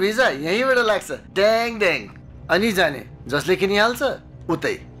तिमीहरूको भिजा यहीँबाट लाग्छ। ड्याङ ड्याङ। अनि जाने जसले किनिहाल्छ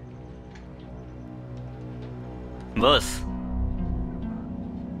उतै। बस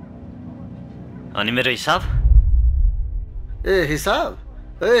अनि मेरो हिसाब? ए हिसाब?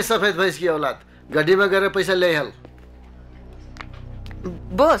 ए सफेद भैंस की औलाद, गड्डीमा गएर पैसा ल्याइहाल।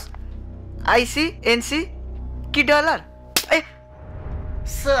 बस आईसी एनसी कि डलर? ए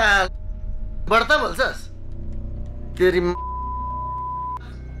साल बढ्ता बोल्छस्? तेरी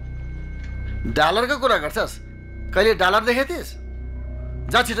डलरको कुरा गर्छस्? कहिले डलर देखेको थिइस्?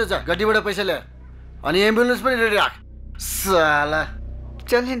 जा छिटो जा, गड्डीबाट पैसा ल्याए अनि एम्बुलेन्स पनि रेडी राख। साला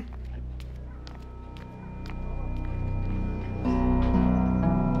चल हिँड।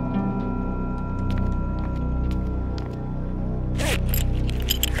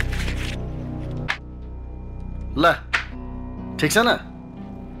 ल ठिक छ न?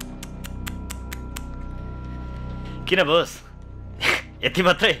 किन बस यति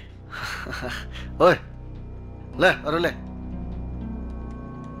मात्रै? ओए ले अरू ले।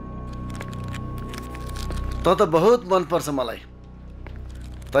 त त बहुत मन पर्छ मलाई।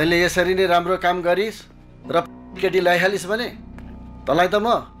 तैँले यसरी नै राम्रो काम गरिस् र केटी ल्याइहालिस् भने तँलाई त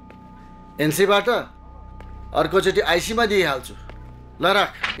म एनसीबाट अर्कोचोटि आइसीमा दिइहाल्छु। ल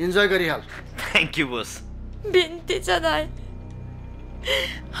राख, इन्जोय गरिहाल। Thank you Bose. बिन्ती छ दाइ,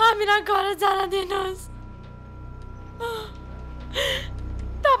 हामीलाई घर जान दिनुहोस्।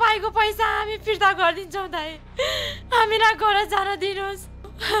 तपाईँको पैसा हामी फिर्ता गरिदिन्छौँ दाइ, हामीलाई घर जान दिनुहोस्।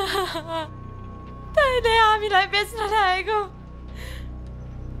 तैँले हामीलाई बेच्न लागेको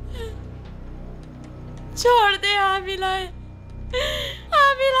छोड्दे, हामीलाई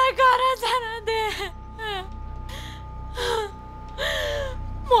घर जान दे।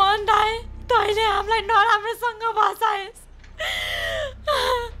 मोहन दाइ, तैँले हामीलाई नराम्रोसँग बसाइस्,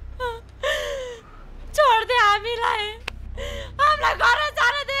 छोड्दे हामीलाई घर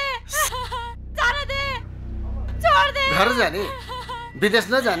जान दे। छोड्दे। घर जाने? विदेश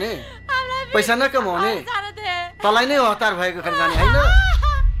नजाने? पैसा नकमाउने? तँलाई नै हतार भएको घर जाने होइन?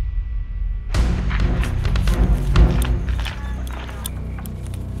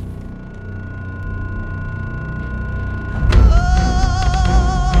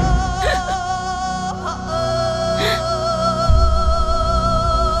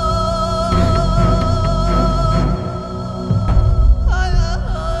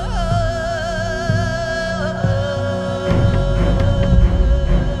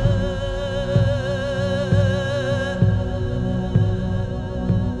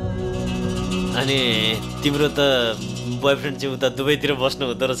 तिम्रो त बोयफ्रेन्ड चाहिँ उता दुबईतिर बस्नु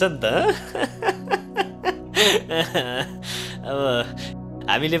हुँदो रहेछ नि त। अब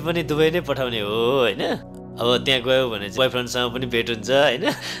हामीले पनि दुबई नै पठाउने हो होइन? अब त्यहाँ गयो भने बोयफ्रेन्डसँग पनि भेट हुन्छ होइन?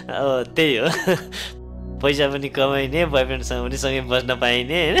 अब त्यही हो, पैसा पनि कमाइने, बोयफ्रेन्डसँग पनि सँगै बस्न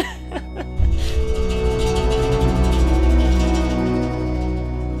पाइने होइन?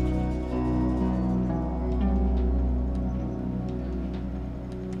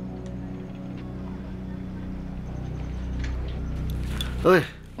 ओए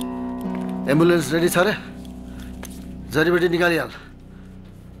एम्बुलेन्स रेडी छ रे जडीबुटी निकालिहाल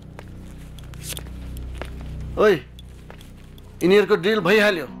ओए यिनीहरूको डिल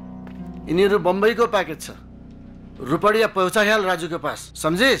भइहाल्यो यिनीहरू बम्बईको प्याकेज छ रुपडिया पहुँचाइहाल राजुको पास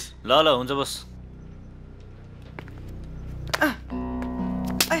सम्झिस् ल ल हुन्छ बस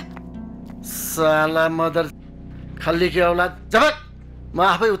साला मदर खल्ली के औलाद जबक म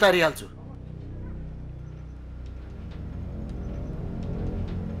आफै उतारिहाल्छु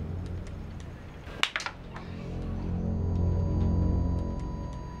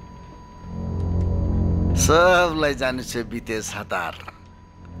सबलाई जानु छ विदेश हतार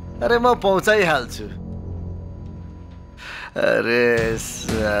अरे म पहुँचाइहाल्छु अरे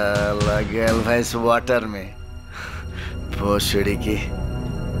साला गर्ल भैंस वाटर में भोसड़ी की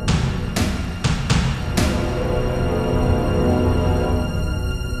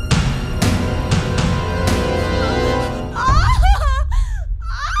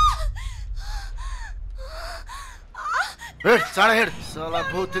हेड चाँडो हेड साला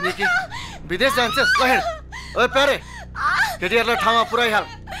भूतनी की विदेश जान्छस् ल हेड ओए प्यारे केटीहरूलाई ठाउँमा पुऱ्याइहाल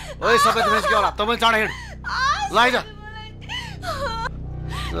ओए सफेद भेषकी होला तँ पनि चाँडो हेड लैजा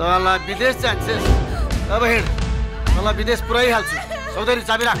साला विदेश जान्छस् अब हेड तँलाई विदेश पुऱ्याइहाल्छु चौधरी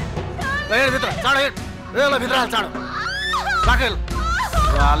चाबी राख ल हेड भित्र चाँडो हेड ए ल भित्र हाल चाँडो राखेल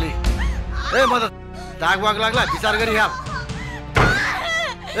साली ए म त दागवाग लाग्ला विचार गरिहाल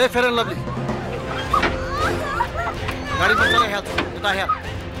ए फेयर एन्ड लभली गाडीमा चलाइहाल्छु उता हेर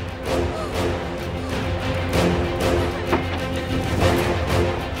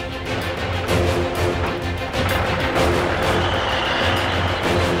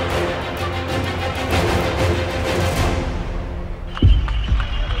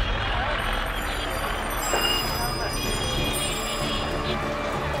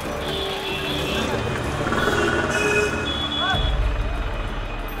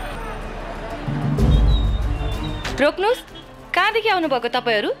रोक्नुस् कहाँदेखि आउनुभएको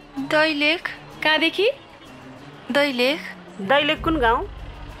तपाईँहरू दैलेख कहाँदेखि दैलेख कुन गाउँ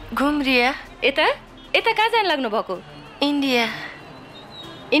घुम्रिया यता यता कहाँ जान लाग्नु भएको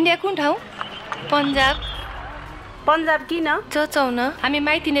इन्डिया कुन ठाउँ पन्जाब किन चचाउन हामी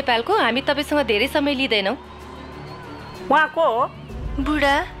माइती नेपालको हामी तपाईँसँग धेरै समय लिँदैनौँ उहाँ को हो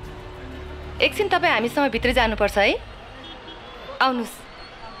बुढा एकछिन तपाईँ हामीसँग भित्र जानुपर्छ है आउनुहोस्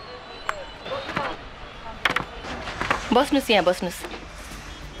बस्नुहोस् यहाँ बस्नुहोस्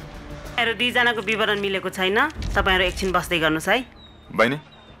मेरो दुईजनाको विवरण मिलेको छैन तपाईँहरू एकछिन बस्दै गर्नुहोस् है बहिनी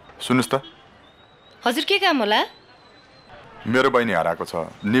सुन्नुहोस् त हजुर के काम होला मेरो बहिनी हराएको छ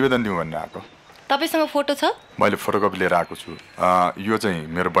निवेदन दिउँ भन्ने आएको तपाईँसँग फोटो छ मैले फोटोकपी लिएर आएको छु यो चाहिँ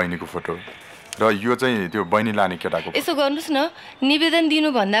मेरो बहिनीको फोटो र यो चाहिँ त्यो बहिनी लाने केटाको यसो गर्नुहोस् न निवेदन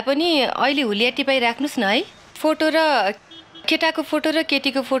दिनुभन्दा पनि अहिले हुलिया टिपाइ राख्नुहोस् न है फोटो र केटाको फोटो र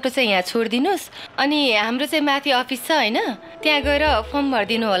केटीको फोटो चाहिँ यहाँ छोडिदिनुहोस् अनि हाम्रो चाहिँ माथि अफिस छ होइन त्यहाँ गएर फर्म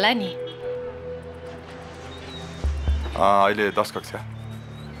भरिदिनु होला नि अहिले 10 कक्षा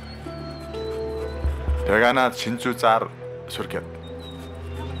ठेगाना छिन्चु 4 सुर्खेत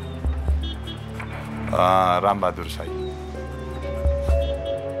रामबहादुर साई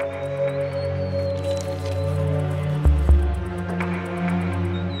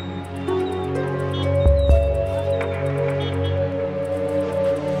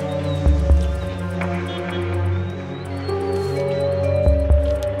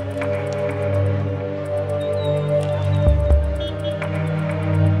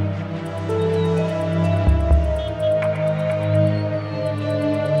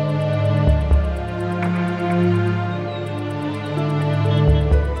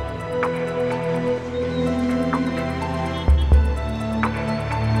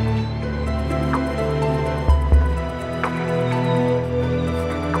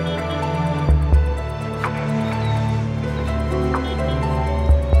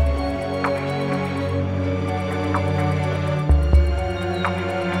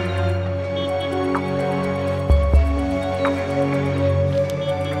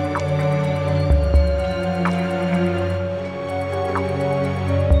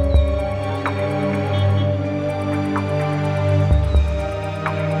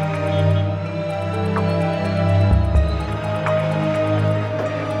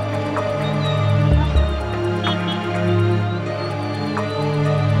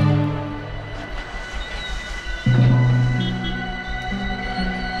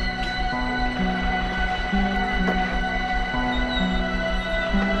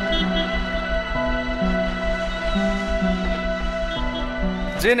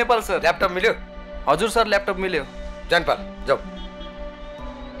जे नेपाल सर ल्यापटप मिल्यो हजुर सर ल्यापटप मिल्यो जानपाल जाऊ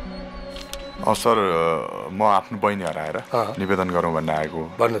सर म आफ्नो बहिनी हराएर निवेदन गरौँ भन्ने आएको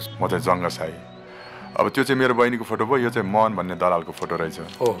भन्नुहोस्। म चाहिँ जङ्ग शाही। अब त्यो चाहिँ मेरो बहिनीको फोटो भयो, यो चाहिँ मोहन भन्ने दलालको फोटो रहेछ।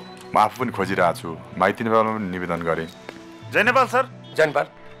 म आफू पनि खोजिरहेको छु, माइती नेपालमा पनि निवेदन गरेँ। जय नेपाल सर। जय नेपाल।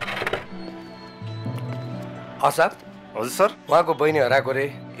 साहब। हजुर सर। उहाँको बहिनी हराएको रे,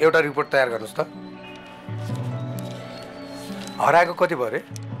 एउटा रिपोर्ट तयार गर्नुहोस् त। हराएको कति भयो रे?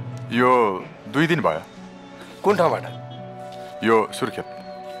 यो 2 दिन भयो। कुन ठाउँबाट? यो सुर्खेत।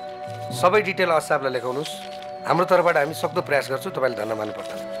 सबै डिटेल साहबलाई लेखाउनुहोस्। हाम्रो तर्फबाट हामी सक्दो प्रयास गर्छौँ, तपाईँले धन्यवाद मान्नु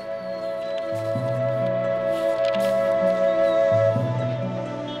पर्दैन।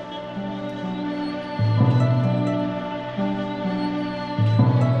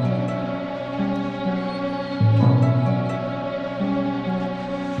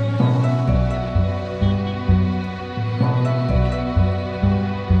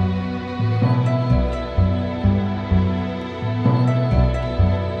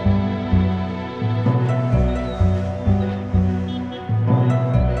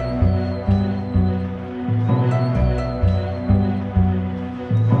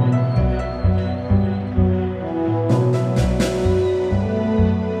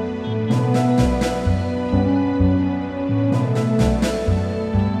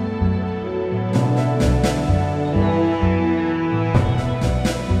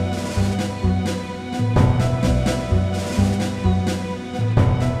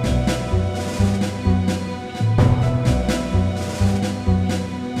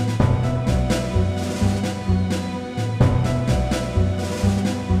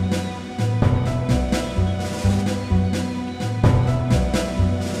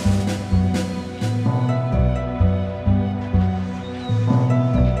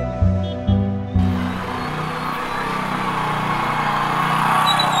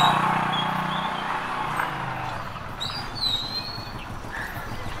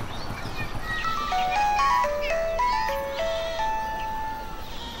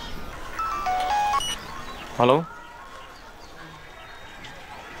 हेलो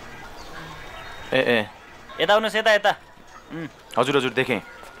ए यता आउनुहोस्, यता हजुर हजुर देखेँ।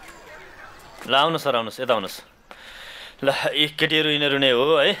 ल आउनुहोस् सर, आउनुहोस्, यता आउनुहोस्। ल एक केटीहरू यिनीहरू नै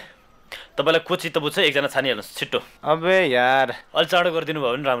हो है। तपाईँलाई को चित्त बुझ्छ एकजना छानिहाल्नुहोस् छिट्टो। अबे यार अलि चाँडो गरिदिनु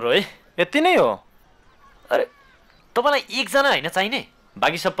भयो भने राम्रो है। यति नै हो? अरे तपाईँलाई एकजना होइन चाहिने,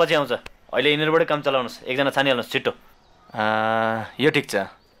 बाँकी सब पछि आउँछ। अहिले यिनीहरूबाट काम चलाउनुहोस्, एकजना छानिहाल्नुहोस् छिट्टो। यो ठिक छ।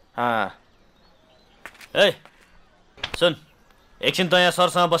 ए सुन, एकछिन त यहाँ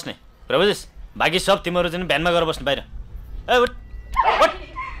सरसँग बस्ने र बुझिस्, बाँकी सब तिमीहरू चाहिँ भ्यानमा गएर बस्नु बाहिर। ए उठ उठ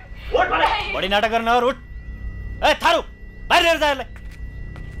उठ, बढी नाटक गर्न नगर, उठ। ए थारू बाहिर लिएर जा यसलाई।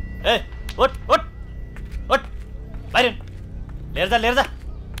 ए उठ उठ उठ, बाहिर लिएर जा, लिएर जा।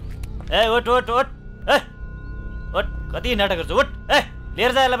 ए उठ उठ उठ, ए उठ, कति नाटक गर्छु, उठ। ए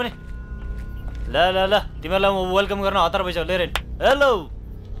लिएर जा यसलाई पनि। ल ल ल, तिमीहरूलाई म वेलकम गर्न हतार भइसक्यो, लिएर हेलो।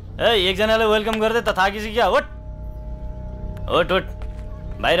 ए एकजनालाई वेलकम गर्दै त थाकिसक्यो क्या, उठ उठ उठ,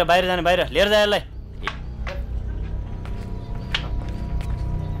 बाहिर बाहिर जाने, बाहिर लिएर जा यसलाई।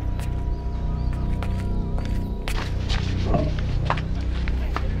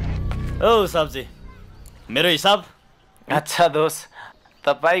 ओ साहबजी, मेरो हिसाब। अच्छा दोस्त,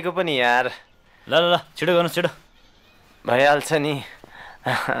 तपाईँको पनि यार। ल ल ल, छिटो गर्नुहोस्, छिटो भइहाल्छ नि।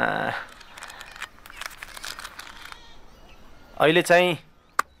 अहिले चाहिँ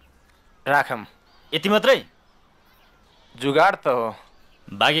राखम। यति मात्रै? जुगाड त हो,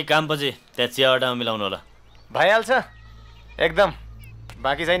 बाँकी काम पछि त्यहाँ चिया अड्डामा मिलाउनु होला। भइहाल्छ एकदम,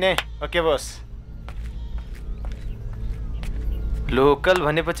 बाँकी चाहिँ नै ओके बस। लोकल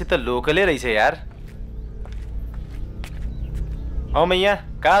भनेपछि त लोकलै रहेछ यार। औ मैया,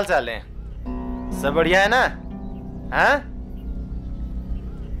 क्या हाल चाल है? सब बढ़िया है ना? हाँ?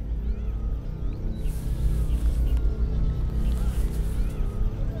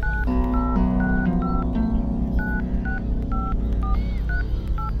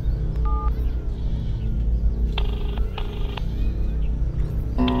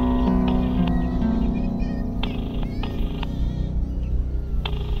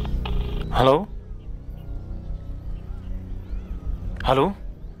 हेलो हेलो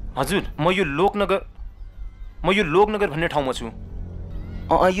हजुर, म यो लोकनगर भन्ने ठाउँमा छु।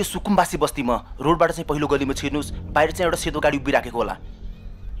 यो सुकुम्बासी बस्तीमा रोडबाट चाहिँ पहिलो गलीमा छिर्नुहोस्, बाहिर चाहिँ एउटा सेतो गाडी उभिराखेको होला।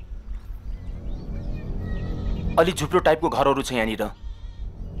 अलि झुप्रो टाइपको घरहरू छ यहाँनिर।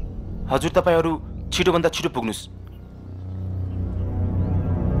 हजुर तपाईहरु छिटोभन्दा छिटो पुग्नुस्।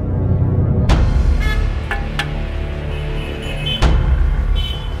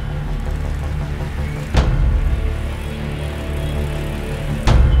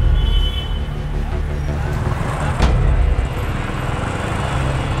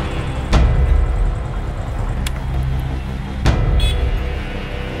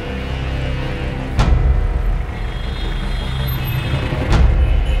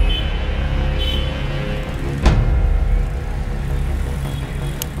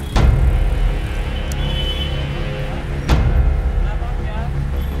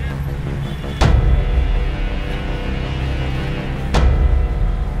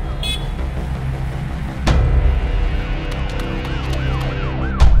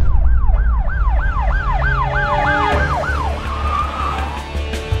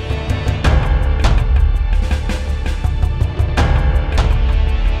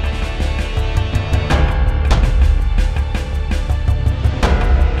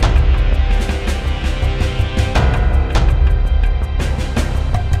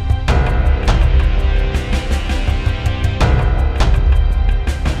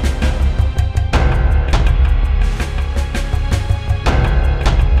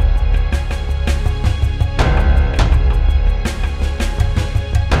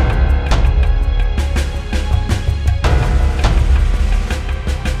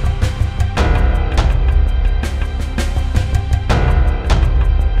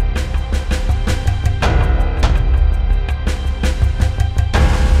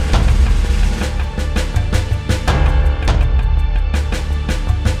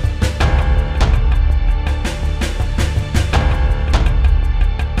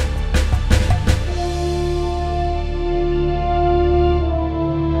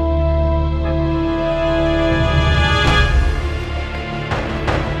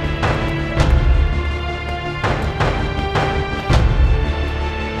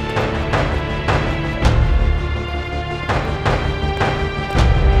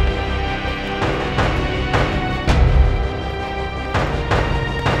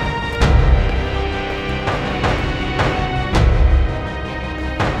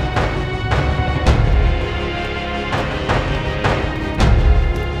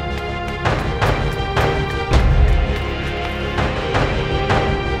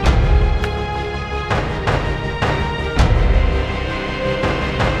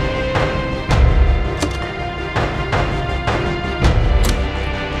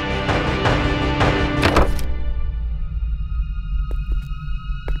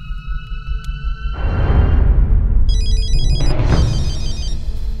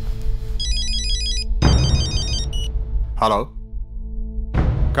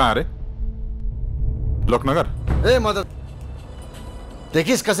 कहाँ रे? लोकनगर? ए मदन,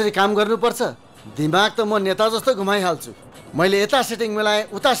 देखिस् कसरी काम गर्नुपर्छ? दिमाग त म नेता जस्तो घुमाइहाल्छु। मैले यता सेटिङ मिलाएँ,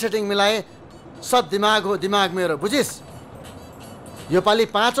 उता सेटिङ मिलाएँ, सब दिमाग हो, दिमाग मेरो, बुझिस्? यो पालि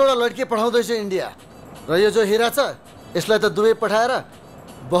 5 वटा लड्की पठाउँदैछु इन्डिया, र यो जो हिरा छ यसलाई त दुबई पठाएर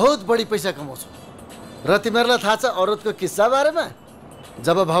बहुत बढी पैसा कमाउँछु। र तिमीहरूलाई थाहा छ औरतको किस्सा बारेमा?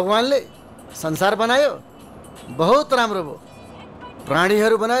 जब भगवानले संसार बनायो बहुत राम्रो भयो,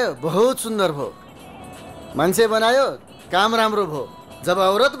 प्राणीहरू बनायो बहुत सुन्दर भयो, मान्छे बनायो काम राम्रो भयो, जब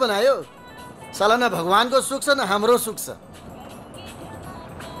औरत बनायो साला न भगवानको सुख छ न हाम्रो सुख छ।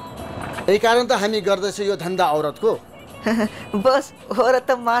 यही कारण त हामी गर्दैछौँ यो धन्दा औरतको। बस औरत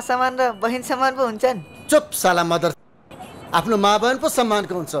त माँ समान र बहिन समान पो हुन्छन्। चुप साला मदर, आफ्नो माँ बहन पो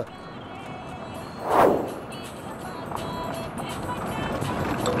सम्मानको हुन्छ।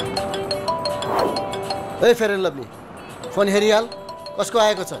 A fair and lovely, phone हेरिहाल कसको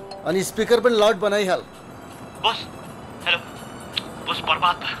आएको छ, अनि स्पिकर पनि लाउड बनाइहाल। बस हेलो बस,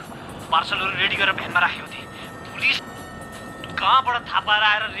 बर्बाद भयो। पार्सलहरू रेडी गरेर भ्यानमा राखेको थिएँ, पुलिस कहाँबाट थाहा पाएर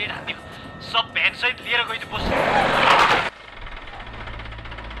आएर रेड हान्दियो, सब भ्यानसहित लिएर गइदियो। बस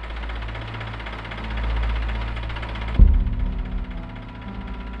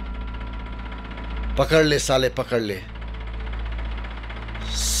पकड ले साले, पकड ले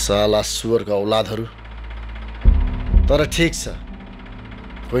साला सुअरको औलादहरू। तर ठिक छ,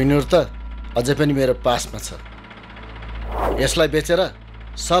 कोहिनुर त अझै पनि मेरो पासमा छ। यसलाई बेचेर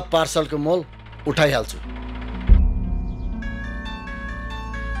सब पार्सलको मोल उठाइहाल्छु।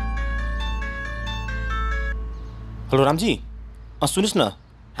 हेलो रामजी, सुन्नुहोस् न,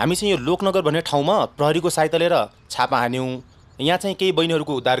 हामी चाहिँ यो लोकनगर भन्ने ठाउँमा प्रहरीको सहायता लिएर छापा हान्यौँ। यहाँ चाहिँ केही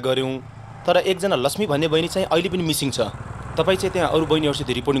बहिनीहरूको उद्धार गऱ्यौँ, तर एकजना लक्ष्मी भन्ने बहिनी चाहिँ अहिले पनि मिसिङ छ। तपाईँ चाहिँ त्यहाँ अरू बहिनीहरूसित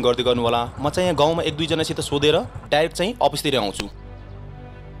रिपोर्टिङ गर्दै गर्नु होला। म चाहिँ यहाँ गाउँमा 1-2 जनासित सोधेर डाइरेक्ट चाहिँ अफिसतिर आउँछु।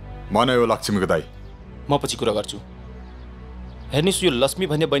 मन यो लक्ष्मीको दाइ, म पछि कुरा गर्छु। हेर्नुहोस्, यो लक्ष्मी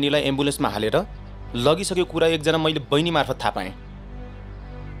भन्ने बहिनीलाई एम्बुलेन्समा हालेर लगिसकेको कुरा एकजना मैले बहिनी मार्फत थाहा पाएँ।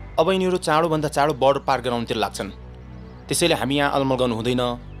 अब यिनीहरू चाँडोभन्दा चाँडो बोर्डर पार गराउनुतिर लाग्छन्, त्यसैले हामी यहाँ अलमल गर्नु हुँदैन,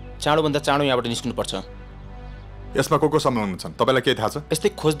 चाँडोभन्दा चाँडो यहाँबाट निस्किनुपर्छ। यसमा को सम्मान छन् तपाईँलाई केही थाहा छ?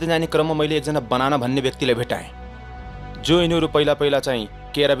 यस्तै खोज्दै जाने क्रममा मैले एकजना बनाना भन्ने व्यक्तिलाई भेटाएँ, जो यिनीहरू पहिला चाहिँ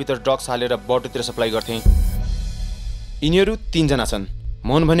केराभित्र ड्रग्स हालेर बोर्डरतिर सप्लाई गर्थे। यिनीहरू 3 जना छन्।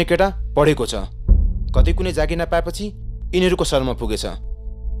 मोहन भन्ने केटा पढेको छ, कतै कुनै जागिर नपाएपछि यिनीहरूको शरमा पुगेछ।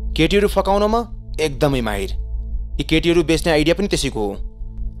 केटीहरू फकाउनमा एकदमै माहिर। यी केटीहरू बेच्ने आइडिया पनि त्यसैको हो।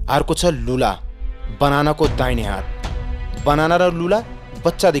 अर्को छ लुला, बनानाको दाहिने हात। बनाना र लुला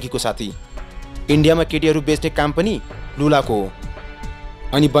बच्चादेखिको साथी। इन्डियामा केटीहरू बेच्ने काम पनि लुलाको हो,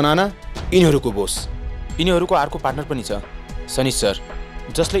 अनि बनाना यिनीहरूको बोस। यिनीहरूको अर्को पार्टनर पनि छ, सनी सर,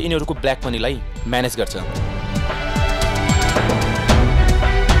 जसले यिनीहरूको ब्ल्याक मनीलाई म्यानेज गर्छ।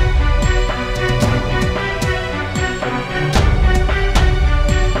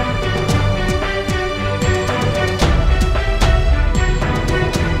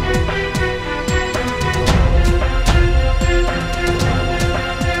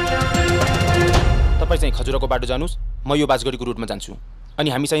 तपाईँ चाहिँ खजुराको बाटो जानुस्, म यो बाजगढीको रुटमा जान्छु, अनि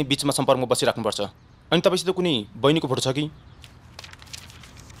हामी चाहिँ बिचमा सम्पर्कमा बसिराख्नुपर्छ। अनि तपाईँसित कुनै बहिनीको फोटो छ कि?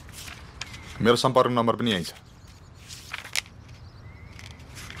 मेरो सम्पर्क नम्बर पनि यही छ।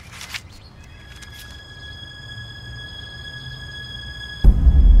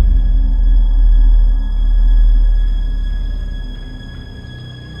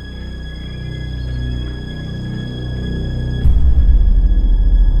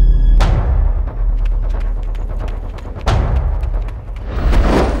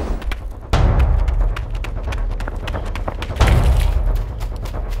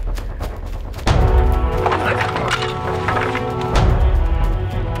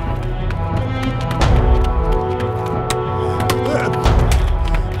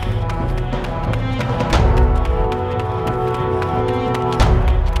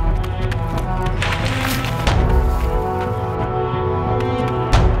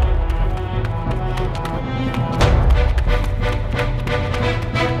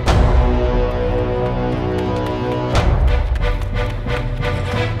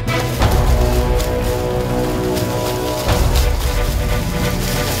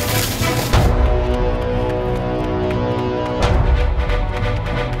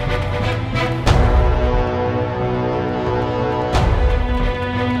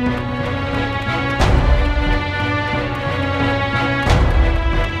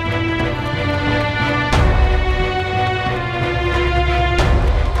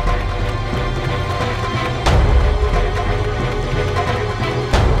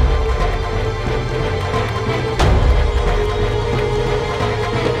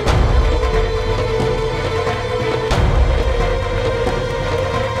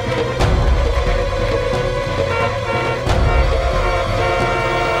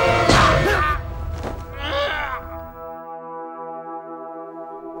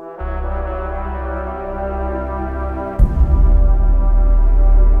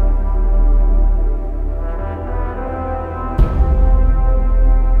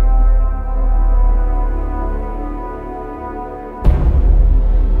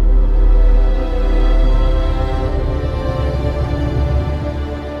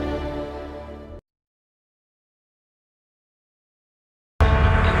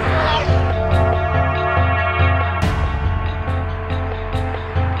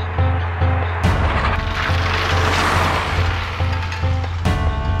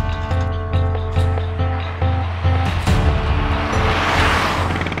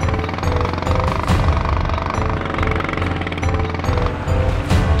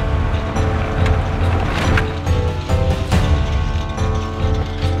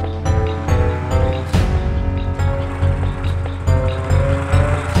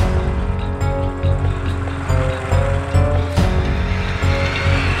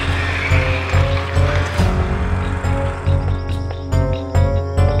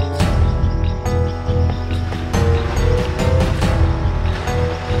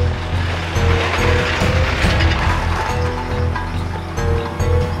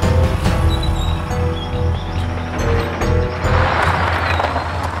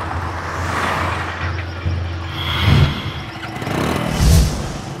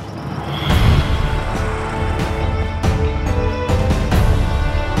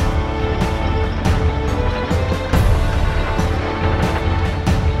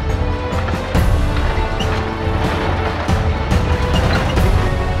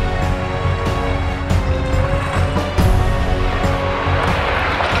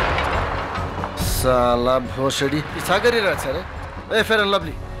 साला भोसडी पिछा गरिरहेछ रे। A fair and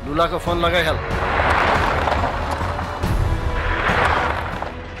lovely, लुलाको phone लगाइहाल।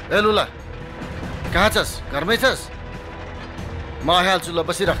 ए लुला, कहाँ छस्? घरमै छस्? म आइहाल्छु, ल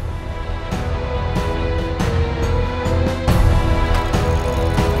बसिरह।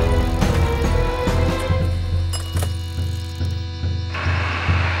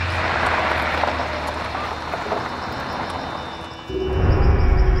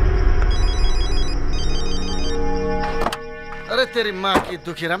 अरे तेरी माँ की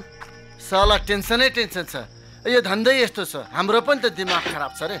दुखीराम, साला टेन्सनै टेन्सन छ। यो धन्दै यस्तो छ, हाम्रो पनि त दिमाग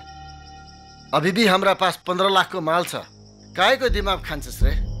खराब छ रे। अभी भी हाम्रा पास 15 लाख को माल छ, कायको दिमाग खान्छस्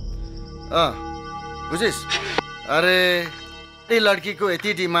रे? बुझिस? अरे यी लड्कीको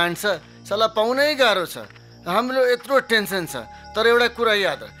यति डिमान्ड छ, साला पाउनै गाह्रो छ। हाम्रो यत्रो टेन्सन छ, तर एउटा कुरा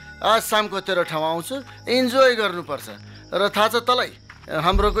याद, आज शामको तेरो ठाउँ आउँछु, इन्जोय गर्नुपर्छ। र थाहा छ तँलाई,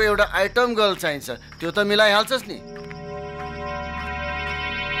 हाम्रोको एउटा आइटम गर्ल चाहिन्छ, त्यो त मिलाइहाल्छस् नि?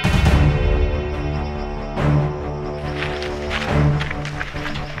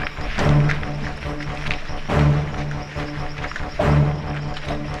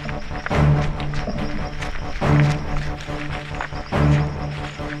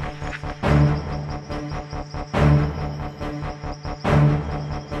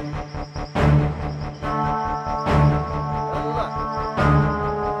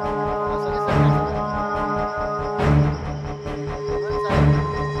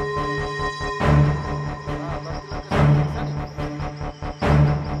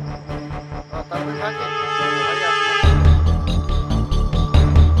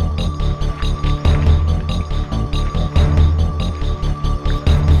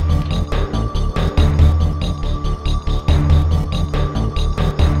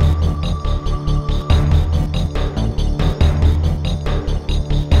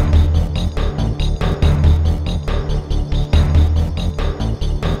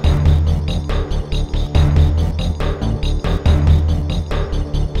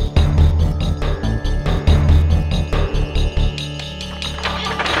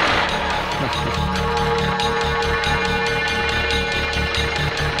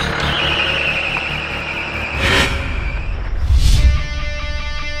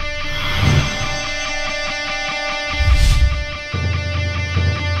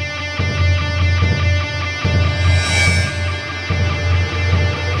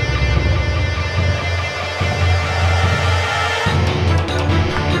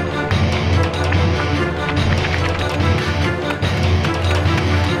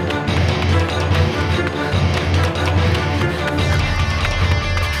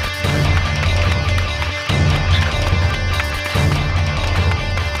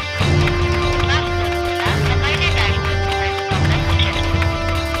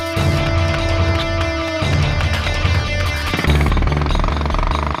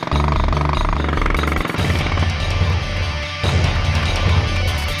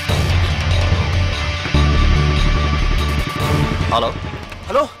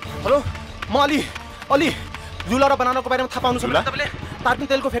 अलि लुला र बनानाको बारेमा थाहा पाउनु छ भने तपाईले तार्किन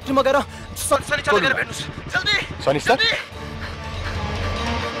तेलको फ्याक्ट्रीमा गएर शनिचर गएर भेट्नुस् जल्दी। शनिचर?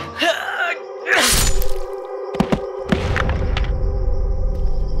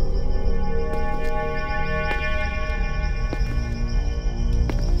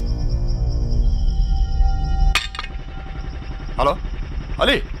 हेलो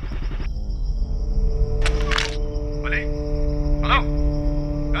अलि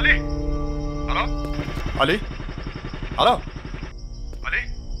Ali? Hello? Ali?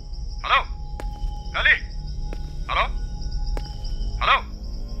 Hello? Ali? Hello? Hello?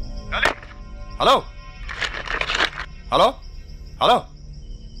 Ali? Hello? Hello? Hello?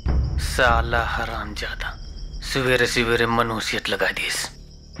 साला हरामजादा, सवेरे सवेरे मनोसियत लगा दिस।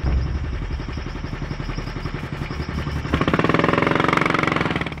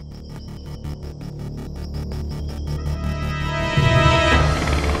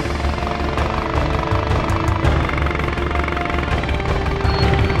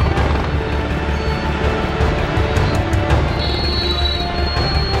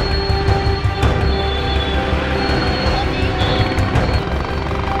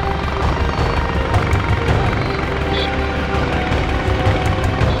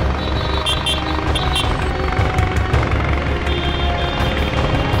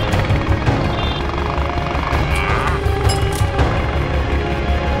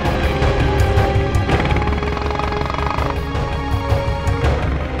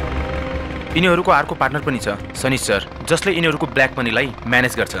 यिनीहरूको अर्को पार्टनर पनि छ शनिचर, जसले यिनीहरूको ब्ल्याक मनीलाई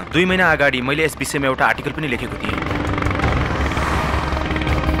म्यानेज गर्छ। 2 महिना अगाडि मैले यस विषयमा एउटा आर्टिकल पनि लेखेको थिएँ।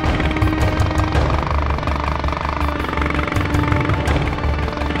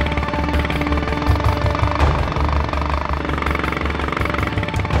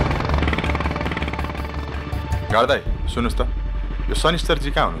 गर्दै सुन्नुहोस् त यो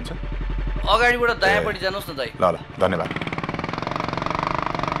शनिश्चरजी कहाँ हुनुहुन्छ? अगाडिबाट दायाँपट्टि जानुहोस् न दाइ। ल ल धन्यवाद।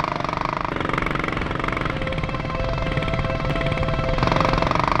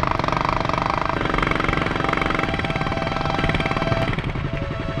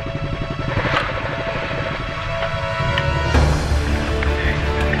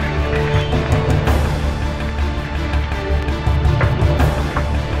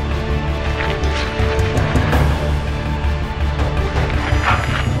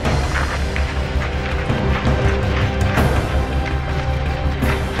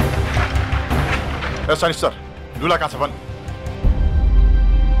 शनिश्चर लुला कहाँ छ भन्?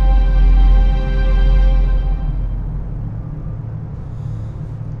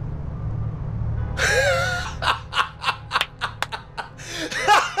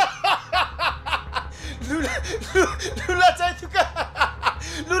 लुला चाहिँ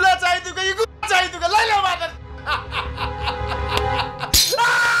तुका यो चाहिँ तुका लै लो मादर।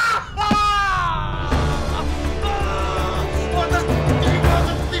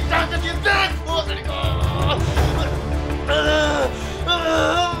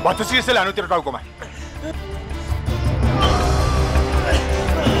 Bata siya sila, ano tinatawag ko man?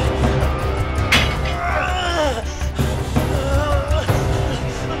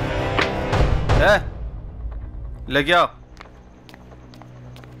 लेके आओ।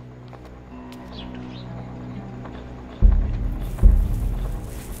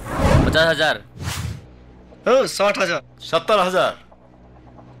 $50,000। 60,000। 70,000।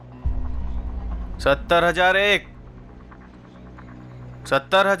 70,001।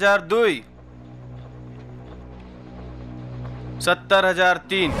 70,002।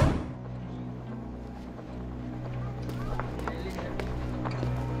 70,003।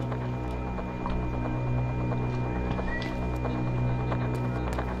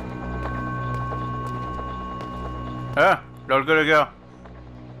 लौट कर गया।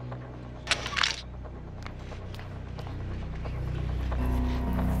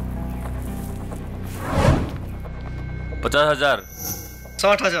 $50,000।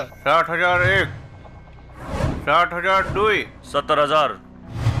 60,000। 60,001। 60,002। 70,000।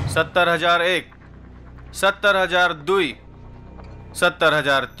 70,001। 70,002।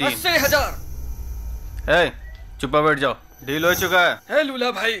 70,003। 80,000। चुप्पा बैठ जाओ, डील हो चुका है। है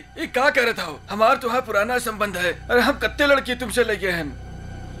लूला भाई, ये क्या कह रहे था? हमार तुम्हारा पुराना संबंध है। अरे हम कत्ते लड़की तुमसे लेके हैं।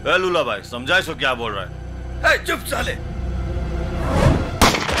 ए लूला भाई, समझाए सो क्या बोल रहा है? चुप साले।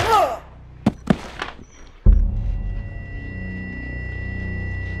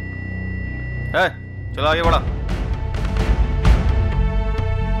 चलो आगे बढ़ा।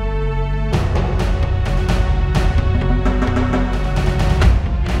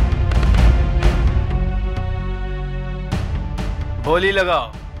 बोली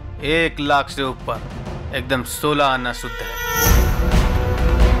लगाओ। 1 लाख से ऊपर, एकदम 16 आना शुद्ध है।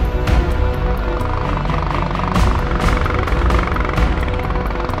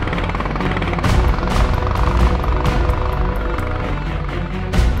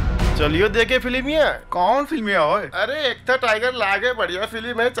 चलियो देखे फिल्मिया। कौन फिल्मिया हो? अरे एक था टाइगर लागे, बढ़िया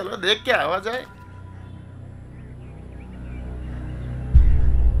फिल्म है, चलो देख के आवा जाए।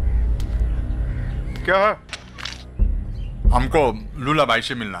 क्या है? हमको लूला बाई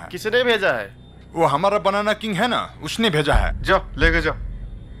से मिलना है। किसने भेजा है? वो हमारा बनाना किंग है ना, उसने भेजा है। जाओ लेके जाओ।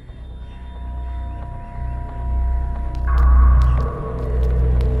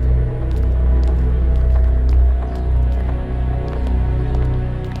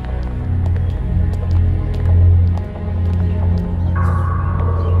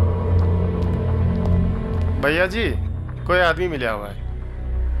 भैया जी, कोई आदमी मिला हुआ है।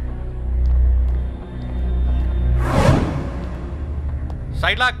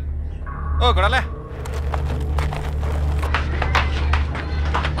 साइड लाग। ओ घोड़ा ले।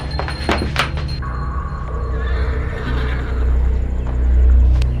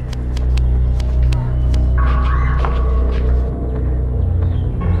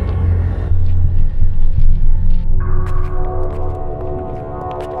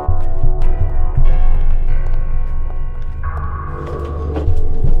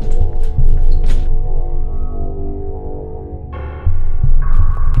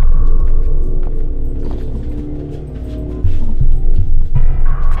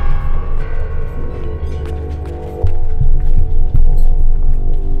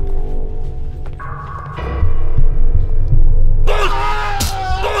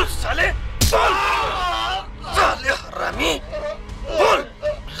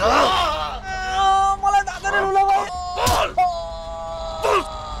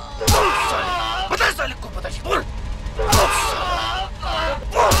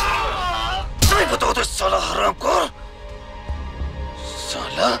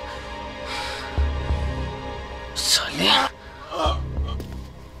 साले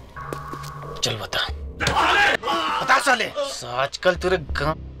चल बता बता साले आजकल तेरे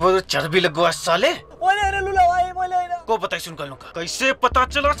गांव पर चर्बी लगवा साले को बताई सुन कल का कैसे पता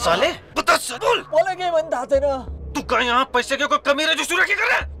चला साले बता बोल के मन था तेरा तू कहीं यहाँ पैसे के कोई कमी रहे जो सुरक्षी कर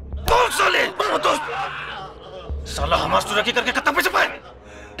रहा है बोल साले तो साला हमारा सुरक्षी करके कितना पैसे पाए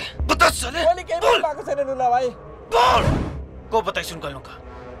बता साले बोल बोल को बताई सुन कल का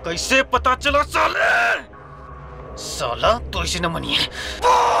कैसे पता चला साले साला तो ऐसे न मनिए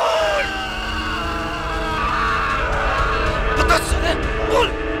बोल बता साले बोल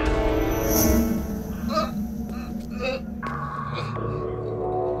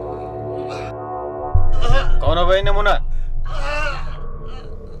कौन है भाई नमूना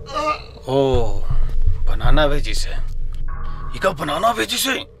ओ बनाना भेजी से ये बनाना भेजी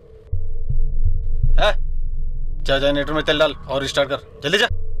से है जा जनरेटर में तेल डाल और स्टार्ट कर जल्दी जा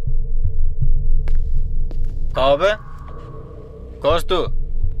कहाँ बे कौस तू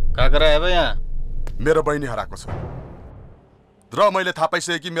क्या कर रहा है भाई यहाँ मेरो बहिनी हराएको छ र मैले थाहा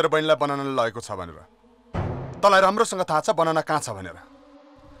पाइसकेँ कि मेरो बहिनीलाई बनाउन लगेको छ भनेर तँलाई राम्रोसँग थाहा छ बनाना कहाँ छ भनेर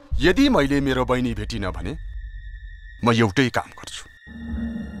यदि मैले मेरो बहिनी भेटिन भने म एउटै काम गर्छु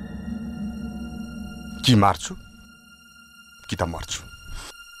कि मार्छु कि त मर्छु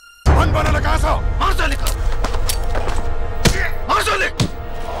भन बनाना कहाँ छ मार्सले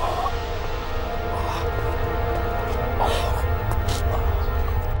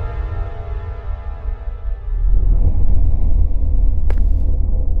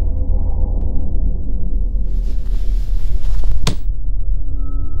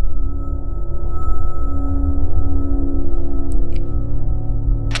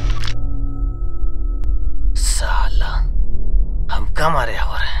क्या मारे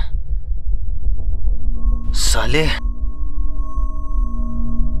हो रहे हैं साले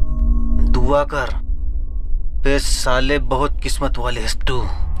दुआ कर बे साले बहुत किस्मत वाले है तू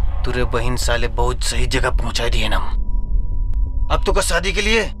तुरे बहन साले बहुत सही जगह पहुंचा दिए ना अब तो का शादी के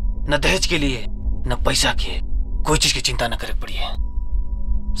लिए न दहेज के लिए न पैसा के कोई चीज की चिंता न करे पड़ी है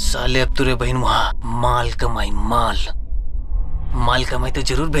साले अब तुरे बहन वहां माल कमाई माल कमाई तो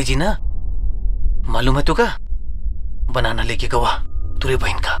जरूर भेजी ना मालूम है तू का बनाना लेके गवा तुरे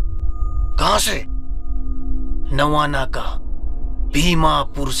बहन का कहां से नवाना का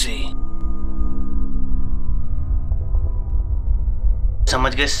भीमापुर से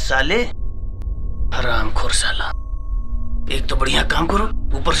समझ गए साले हरामखोर साला एक तो बढ़िया काम करो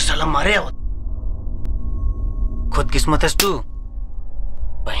ऊपर से साला मारे आओ खुद किस्मत है तू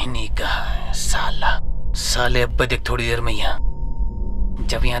बहनी का है साला साले अब देख थोड़ी देर में यहाँ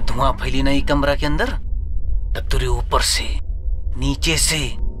जब यहाँ धुआं फैली नहीं कमरा के अंदर तब तुरे ऊपर से नीचे से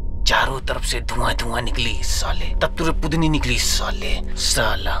चारों तरफ से धुआं निकली साले तब तुरे पुदनी निकली साले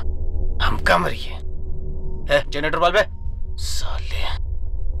साला हम कम रही है जनरेटर बाल बे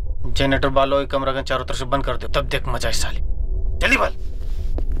साले जनरेटर बालो कमरा के चारों तरफ से बंद कर दो तब देख मजा है साले जल्दी बाल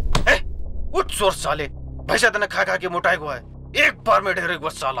उठ सोर साले भैंसा तने खा के मोटाई हुआ है एक बार में ढेर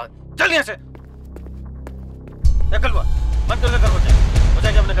बस साला चल यहाँ से कलवा बंद करके कर हो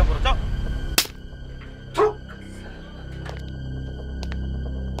जाएगा अपने काम करो जाओ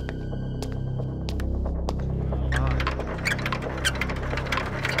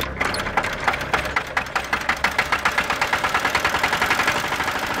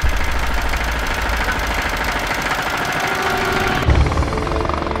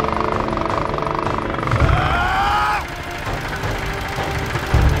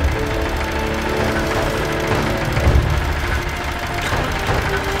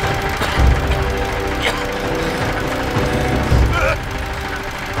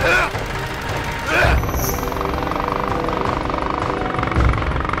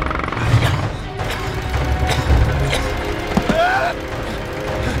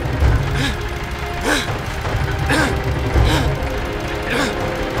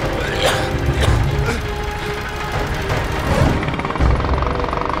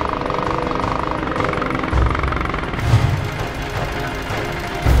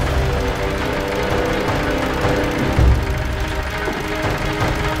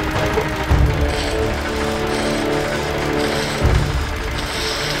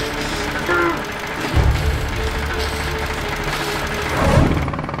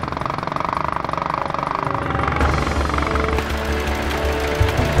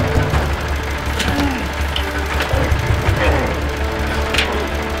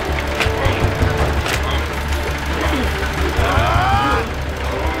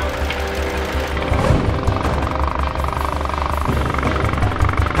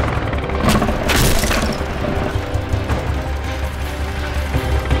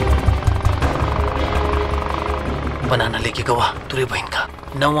बनाना लेके गवा तुरे बहन का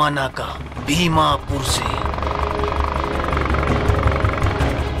नवाना का भीमापुर से।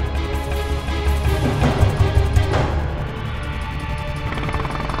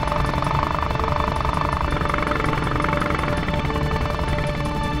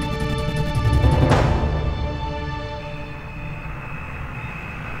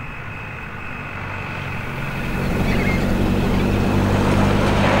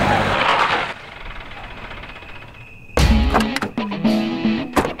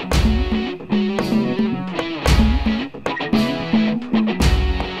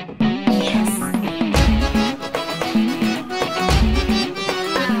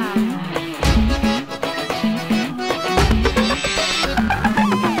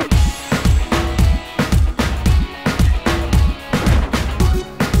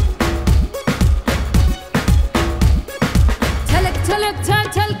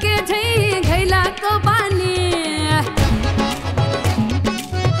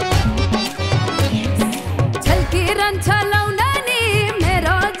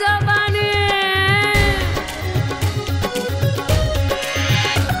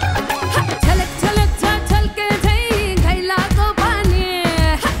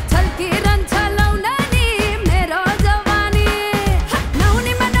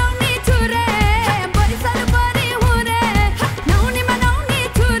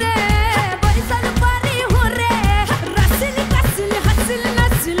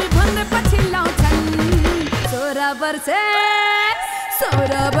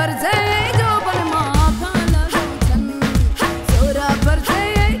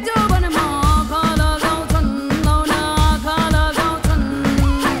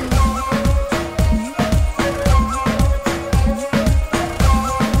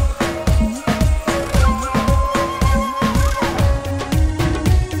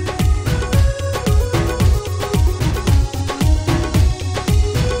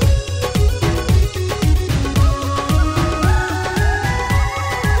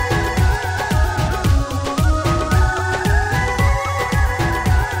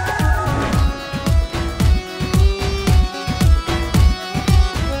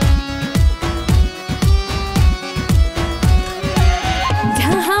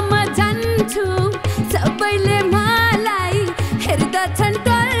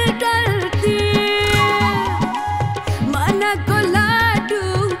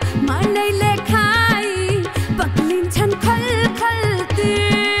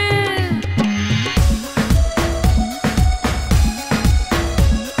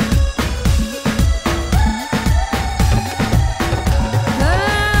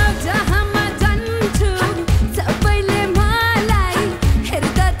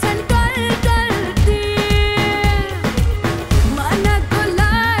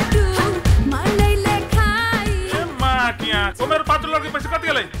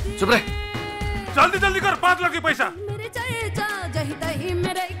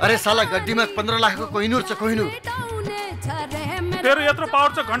 अरे साला गड्डी में 15 लाख को कोहिनूर छ कोहिनूर। तेरो यत्रो पावर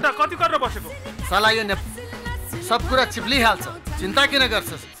छ घण्टा कति गरेर बसेको? साला यो सब कुरा चिप्ली हाल्छ, चिन्ता किन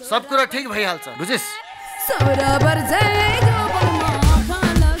गर्छस्? सब कुरा ठीक भइहाल्छ, बुझिस?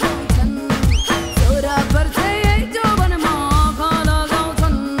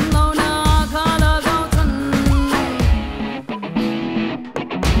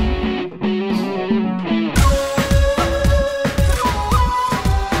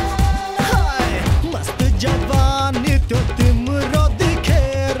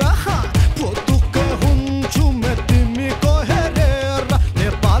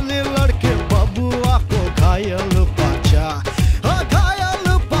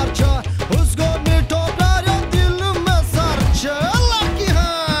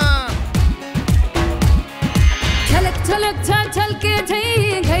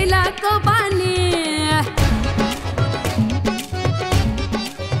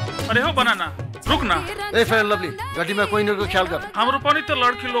 ए फेयर लवली गाडी में कोई को ख्याल कर। हाम्रो पनि त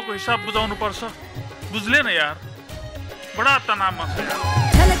लड़की लोग को हिसाब बुझाउनु पर्छ, बुझले न यार, बड़ा तनाव में छ यार।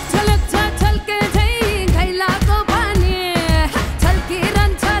 छलक छलक छलके झै घैला को पानी छलकी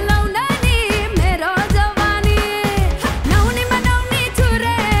रन छलौना नि मेरो जवानी नौनी मनाउनी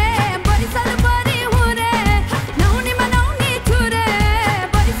छुरे बरिसल परी हुरे नौनी मनाउनी छुरे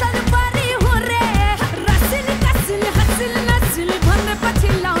बरिसल परी हुरे रसिल कसिल हसिल नसिल भन्ने पछि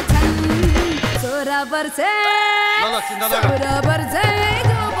लाउँछन् सोरा बर्से सोरा बर्से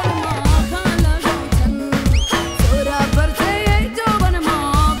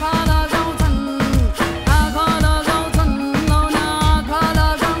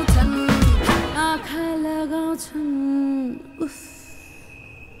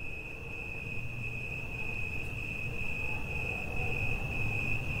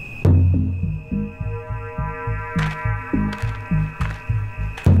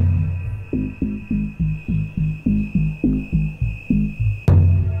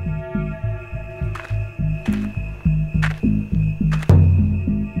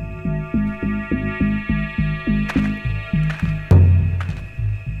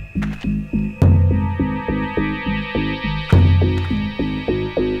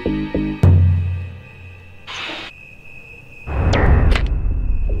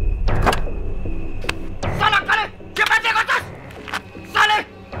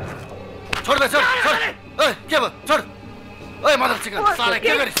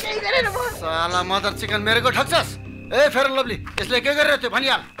गरिस् साला मदर चिकन मेरेको ठग्छस् ए फेयर एन्ड लभली यसले के गरिरहेको थियो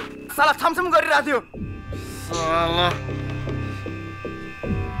भनिहाल साला छमछम गरिरहेको थियो साला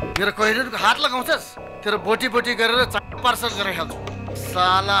मेरो कोहिनूरको हात लगाउँछस् तेरो बोटी बोटी गरेर पार्सल गरेर खाल्छु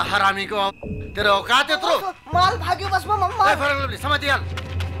साला हरामीको तेरो औकात यत्रो माल भाग्यो बस म ए फेयर एन्ड लभली समातिहाल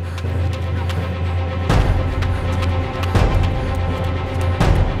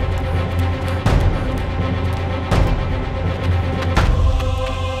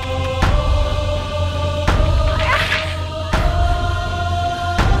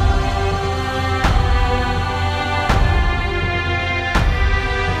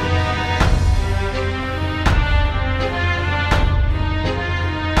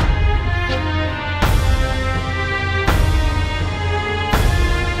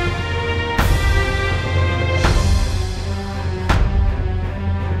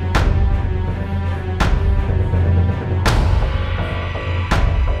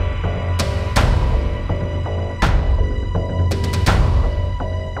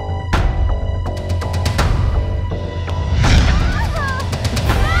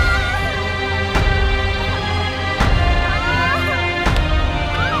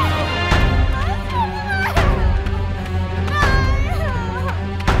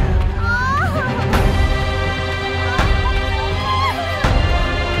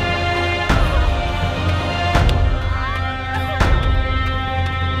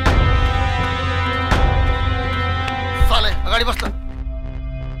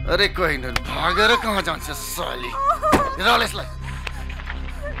अरे कोहिनूर भागेर कहाँ जान्छ साली हेर यसलाई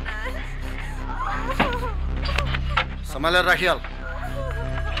सम्हालेर राखिहाल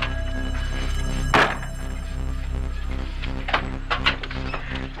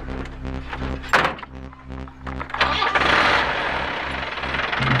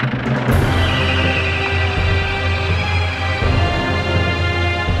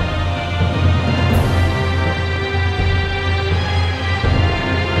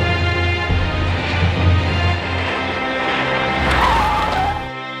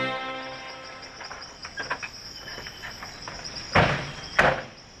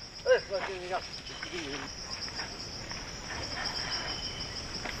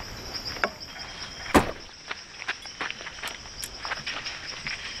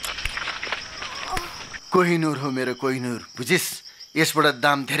कोहिनूर हो मेरो कोहिनूर बुझिस यसबाट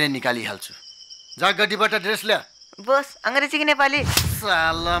दाम धेरै निकालिहाल्छु जा गड्डीबाट ड्रेस ल्या बस अंग्रेजी कि नेपाली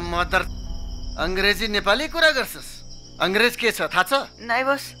साला मदर अंग्रेजी नेपाली कुरा गर्छस् अंग्रेज के छ थाहा छ नाइ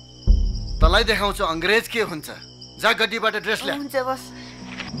बस तलाई देखाउँछु अंग्रेज के हुन्छ जा गड्डीबाट ड्रेस ल्या हुन्छ बस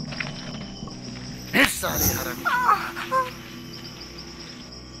हेर साली हरामी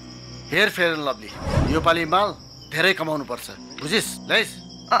हेर फेयर एन्ड लभली यो पाली माल धेरै कमाउनु पर्छ बुझिस लैस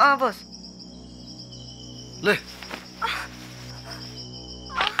बस ले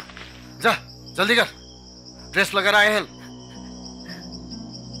जा जल्दी कर ड्रेस लगाएर आइहाल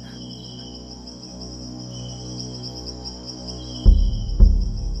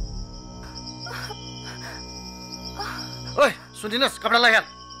ओए सुनिनस् कपडा लगाइहाल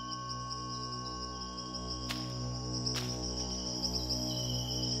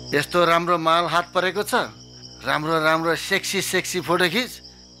यस्तो राम्रो माल हात परेको छ राम्रो राम्रो सेक्सी सेक्सी फोटो खिच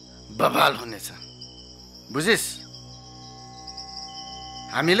बवाल हुनेछ बुझिस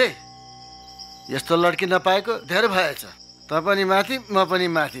हामीले यस्तो लड्की नपाएको धेरै भएछ त पनि माथि म पनि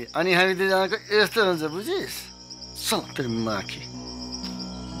माथि अनि हामी दुईजनाको यस्तो हुन्छ बुझिस सल्ते माखी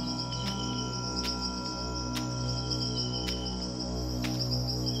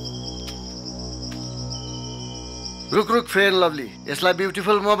रुक रुक फेयर लभली यसलाई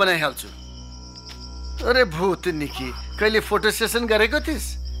ब्युटिफुल म बनाइहाल्छु अरे भूत निकी कहिले फोटो सेसन गरेको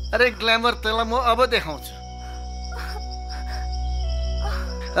थिइस् अरे ग्ल्यामर तँलाई म अब देखाउँछु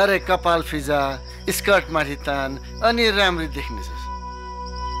अरे कपाल फिजा स्कर्ट माथि तान अनि राम्री देखिन्छस्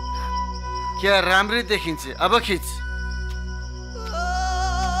क्या राम्री देखिन्छ अब खिच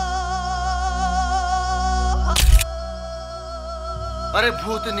अरे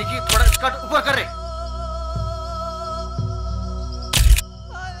भूत निकी थोड़ा स्कर्ट ऊपर कर रे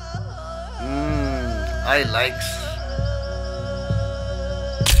I likes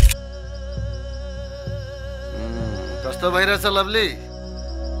कस्तो भइरहेछ लभली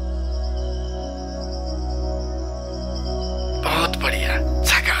बहुत बढिया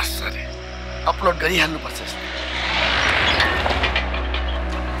झकास अरे अपलोड गरिहाल्नु पर्छ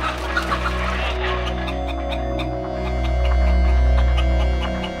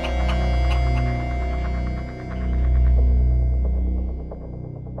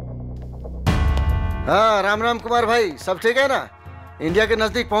हाँ राम राम कुमार भाई सब ठीक है ना इंडिया के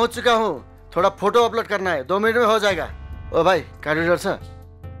नजदीक पहुंच चुका हूँ थोड़ा फोटो अपलोड करना है 2 मिनट में हो जाएगा ओ भाई कार्ड छ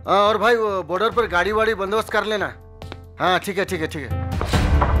और भाई वो बॉर्डर पर गाड़ी वाड़ी बंदोबस्त कर लेना। हाँ ठीक है ठीक है ठीक है।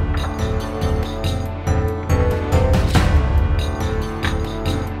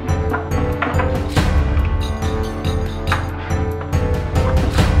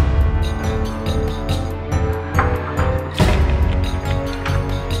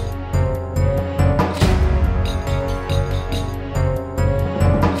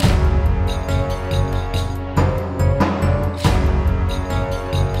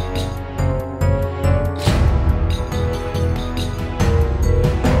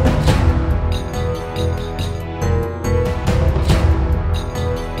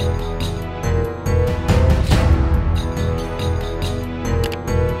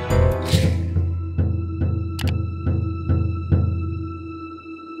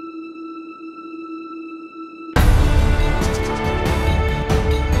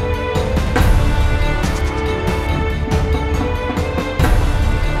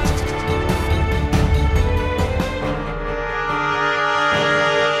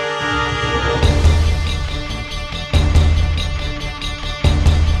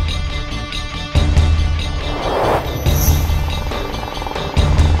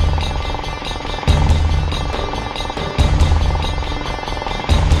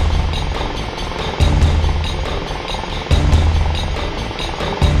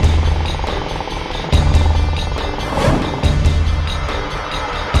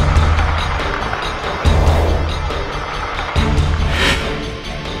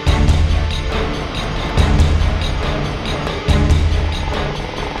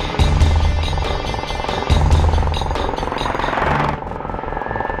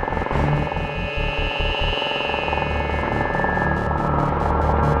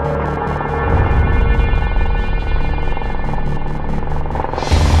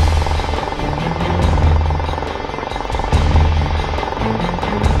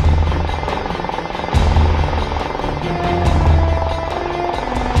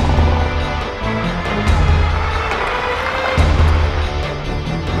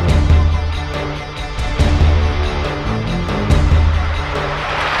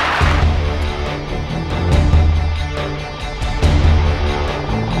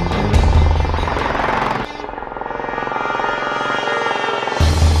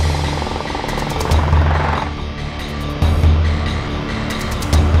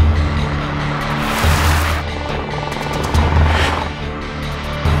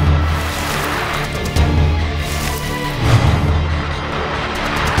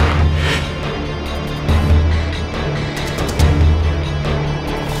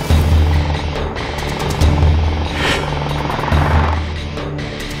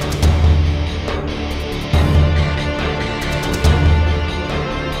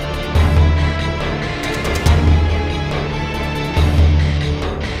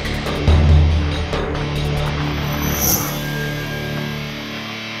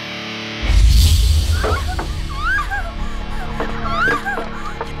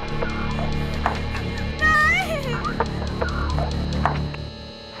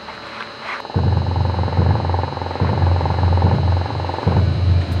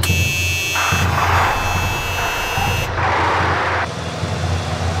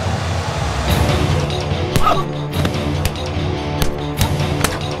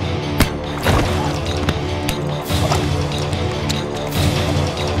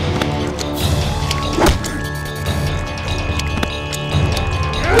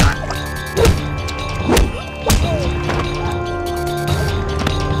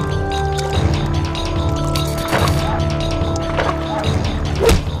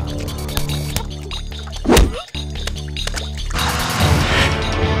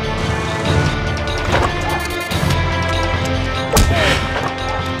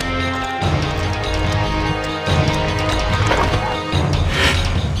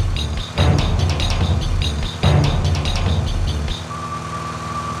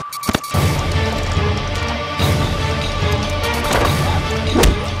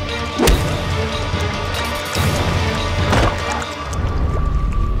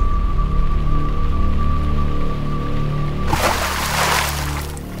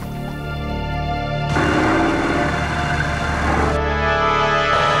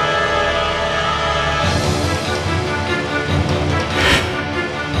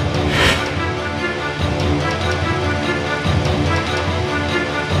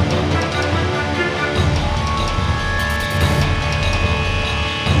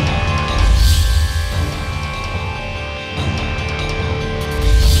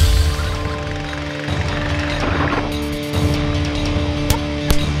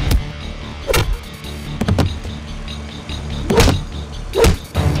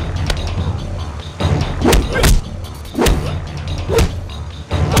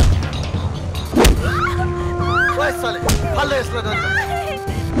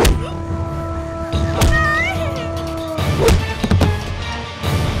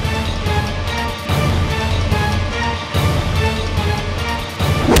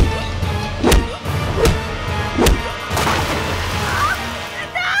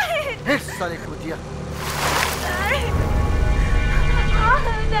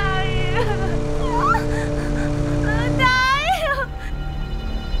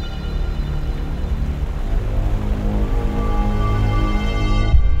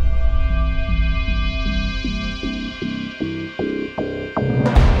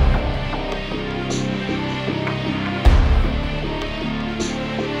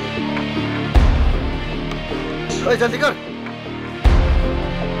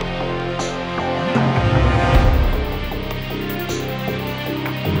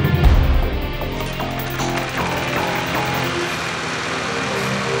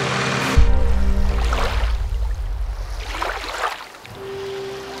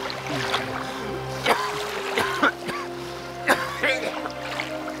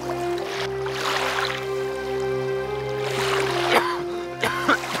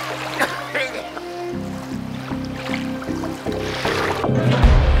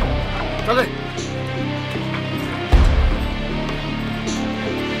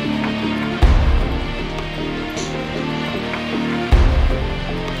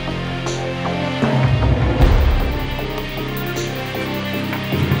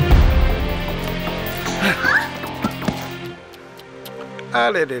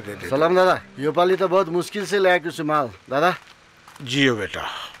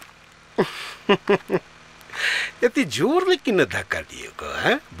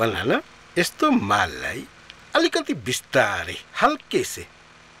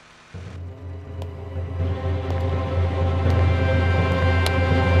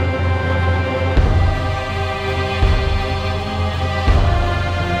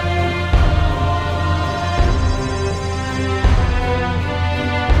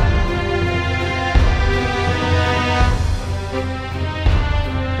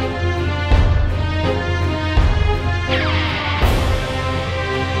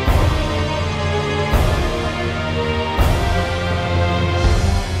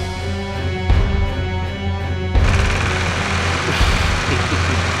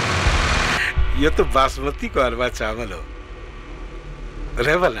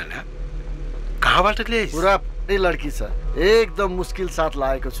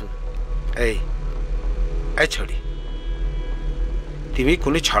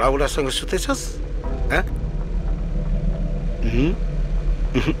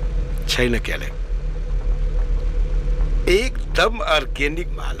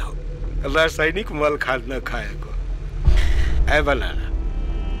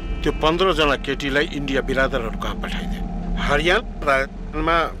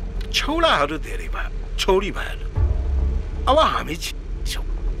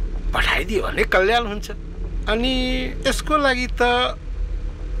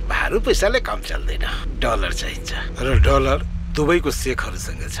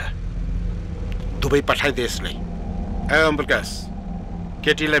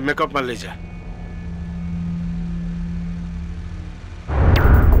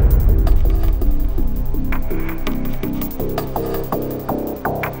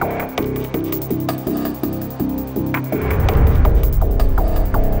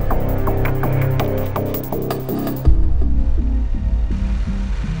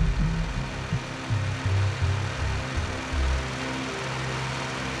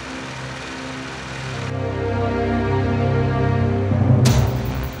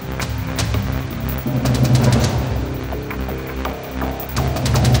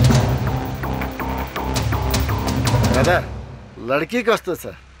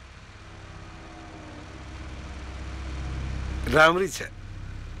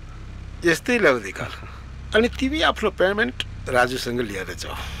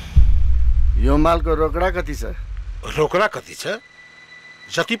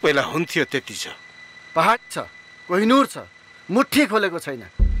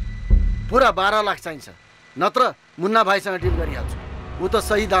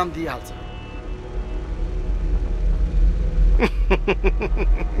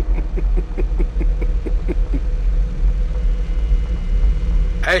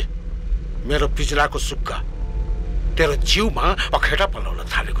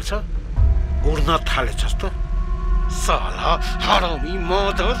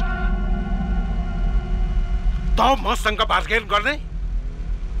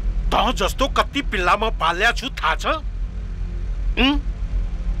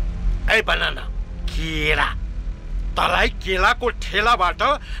 तलाई केलाको ठेलाबाट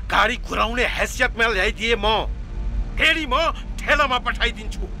गाडी घुराउने हैसियतमा ल्याइदिए म फेरि म ठेलामा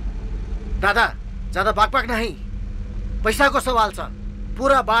पठाइदिन्छु। दादा ज्यादा बाकबाक नहीं, पैसा को सवाल छ,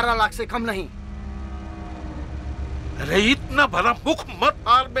 पूरा 12 लाख से कम नहीं। अरे इतना भला मुख मत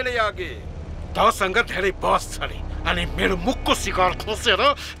मार मेरे आगे। तसँग धेरै बस छ रे अनि मेरो मुखको शिकार खोसेर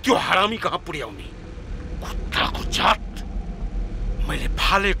त्यो हरामी कहाँ पुर्याउने? कुत्ताको जात, मैले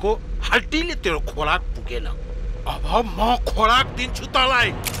फालेको हड्डीले तेरो खोराक पुगेन, अब म खोराक दिन्छु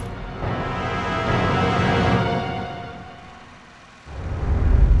तँलाई।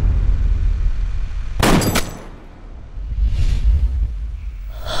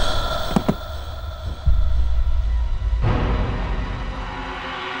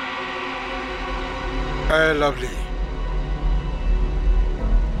 लवली,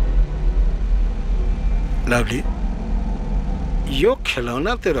 लवली, यो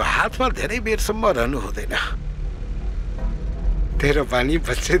खेलौना तेरो हातमा धेरै बेरसम्म रहनु हुँदैन। तेरो बानी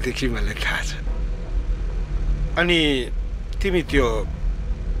बच्चैदेखि मलाई थाहा छ। अनि तिमी त्यो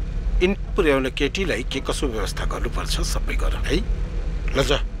इन पुर्याउने केटीलाई के कसो व्यवस्था गर्नुपर्छ सबै गर है। ल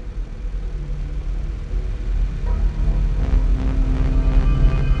जा।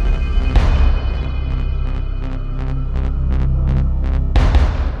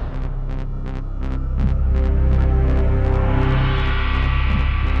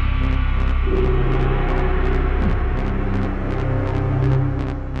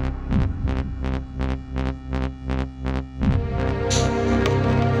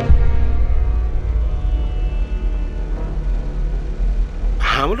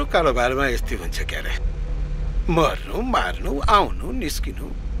 हाम्रो कारोबारमा यस्तै हुन्छ क्यारे, मर्नु मार्नु आउनु निस्किनु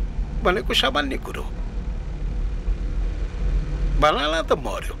भनेको सामान्य कुरो। बनाला त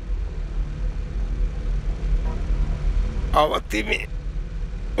मर्यो, अब तिमी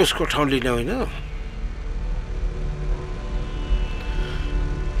उसको ठाउँ लिने होइन।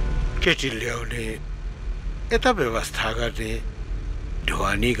 केटी ल्याउने, यता व्यवस्था गर्ने,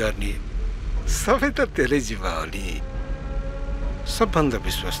 ढुवानी गर्ने सबै त तेरै जिम्मा हो नि। सबभन्दा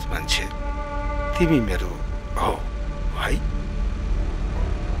विश्वस्त मान्छे तिमी मेरो हो है।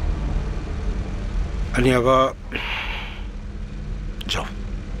 अनि अब जाऊ,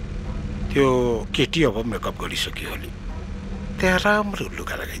 त्यो केटी अब मेकअप गरिसक्यो होला, त्यहाँ राम्रो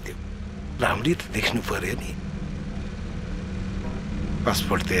लुगा लगाइदियो, राम्ररी त देख्नु पर्यो नि।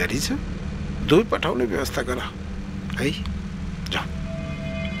 पासपोर्ट तयारी छ, दुई पठाउने व्यवस्था गर है। जाऊ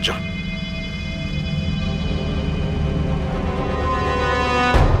जाऊ।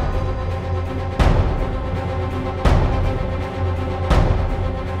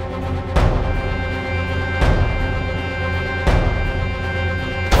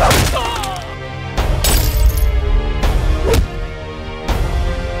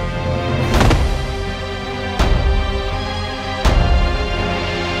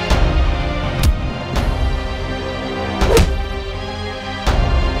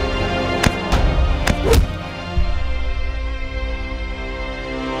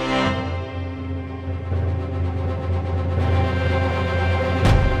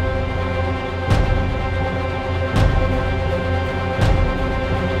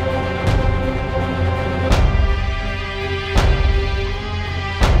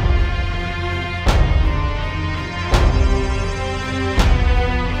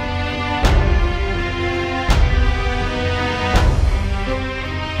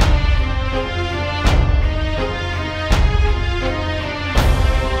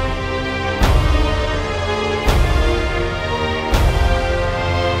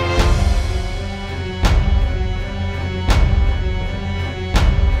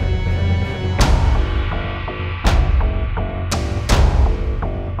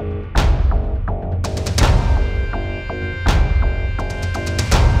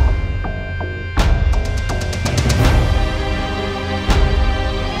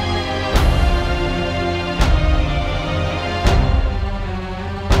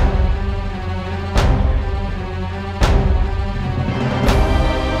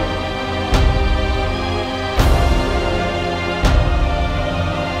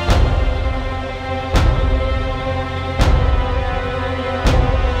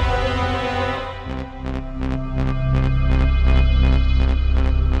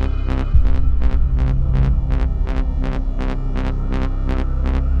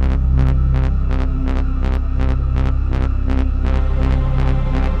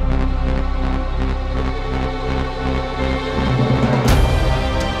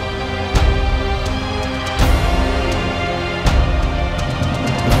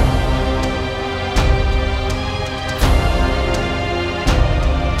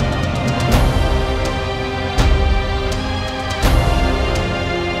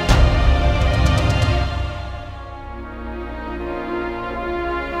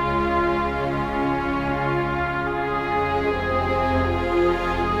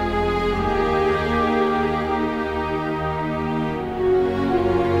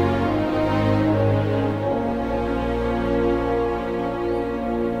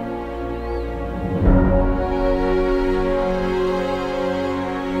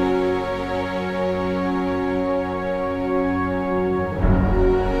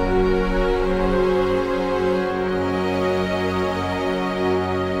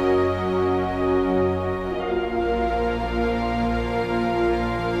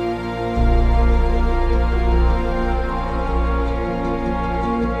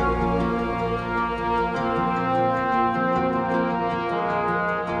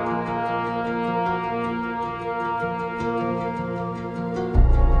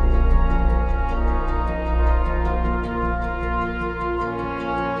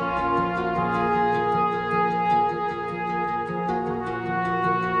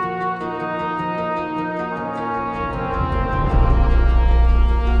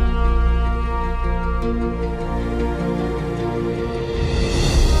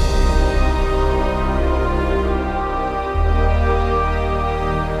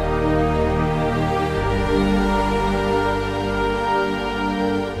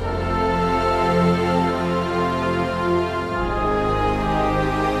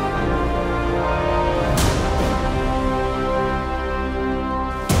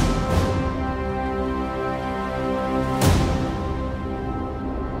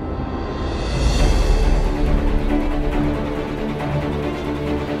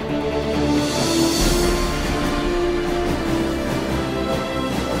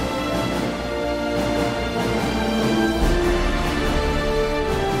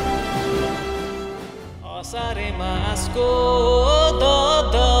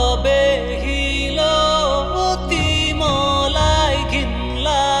 आकाशको दबे हिलो तिमलाई घिन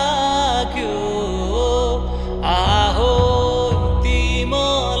लाग्यो आहो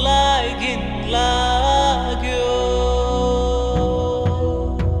तिमलाई घिन लाग्यो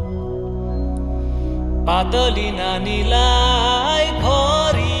पातली नानीलाई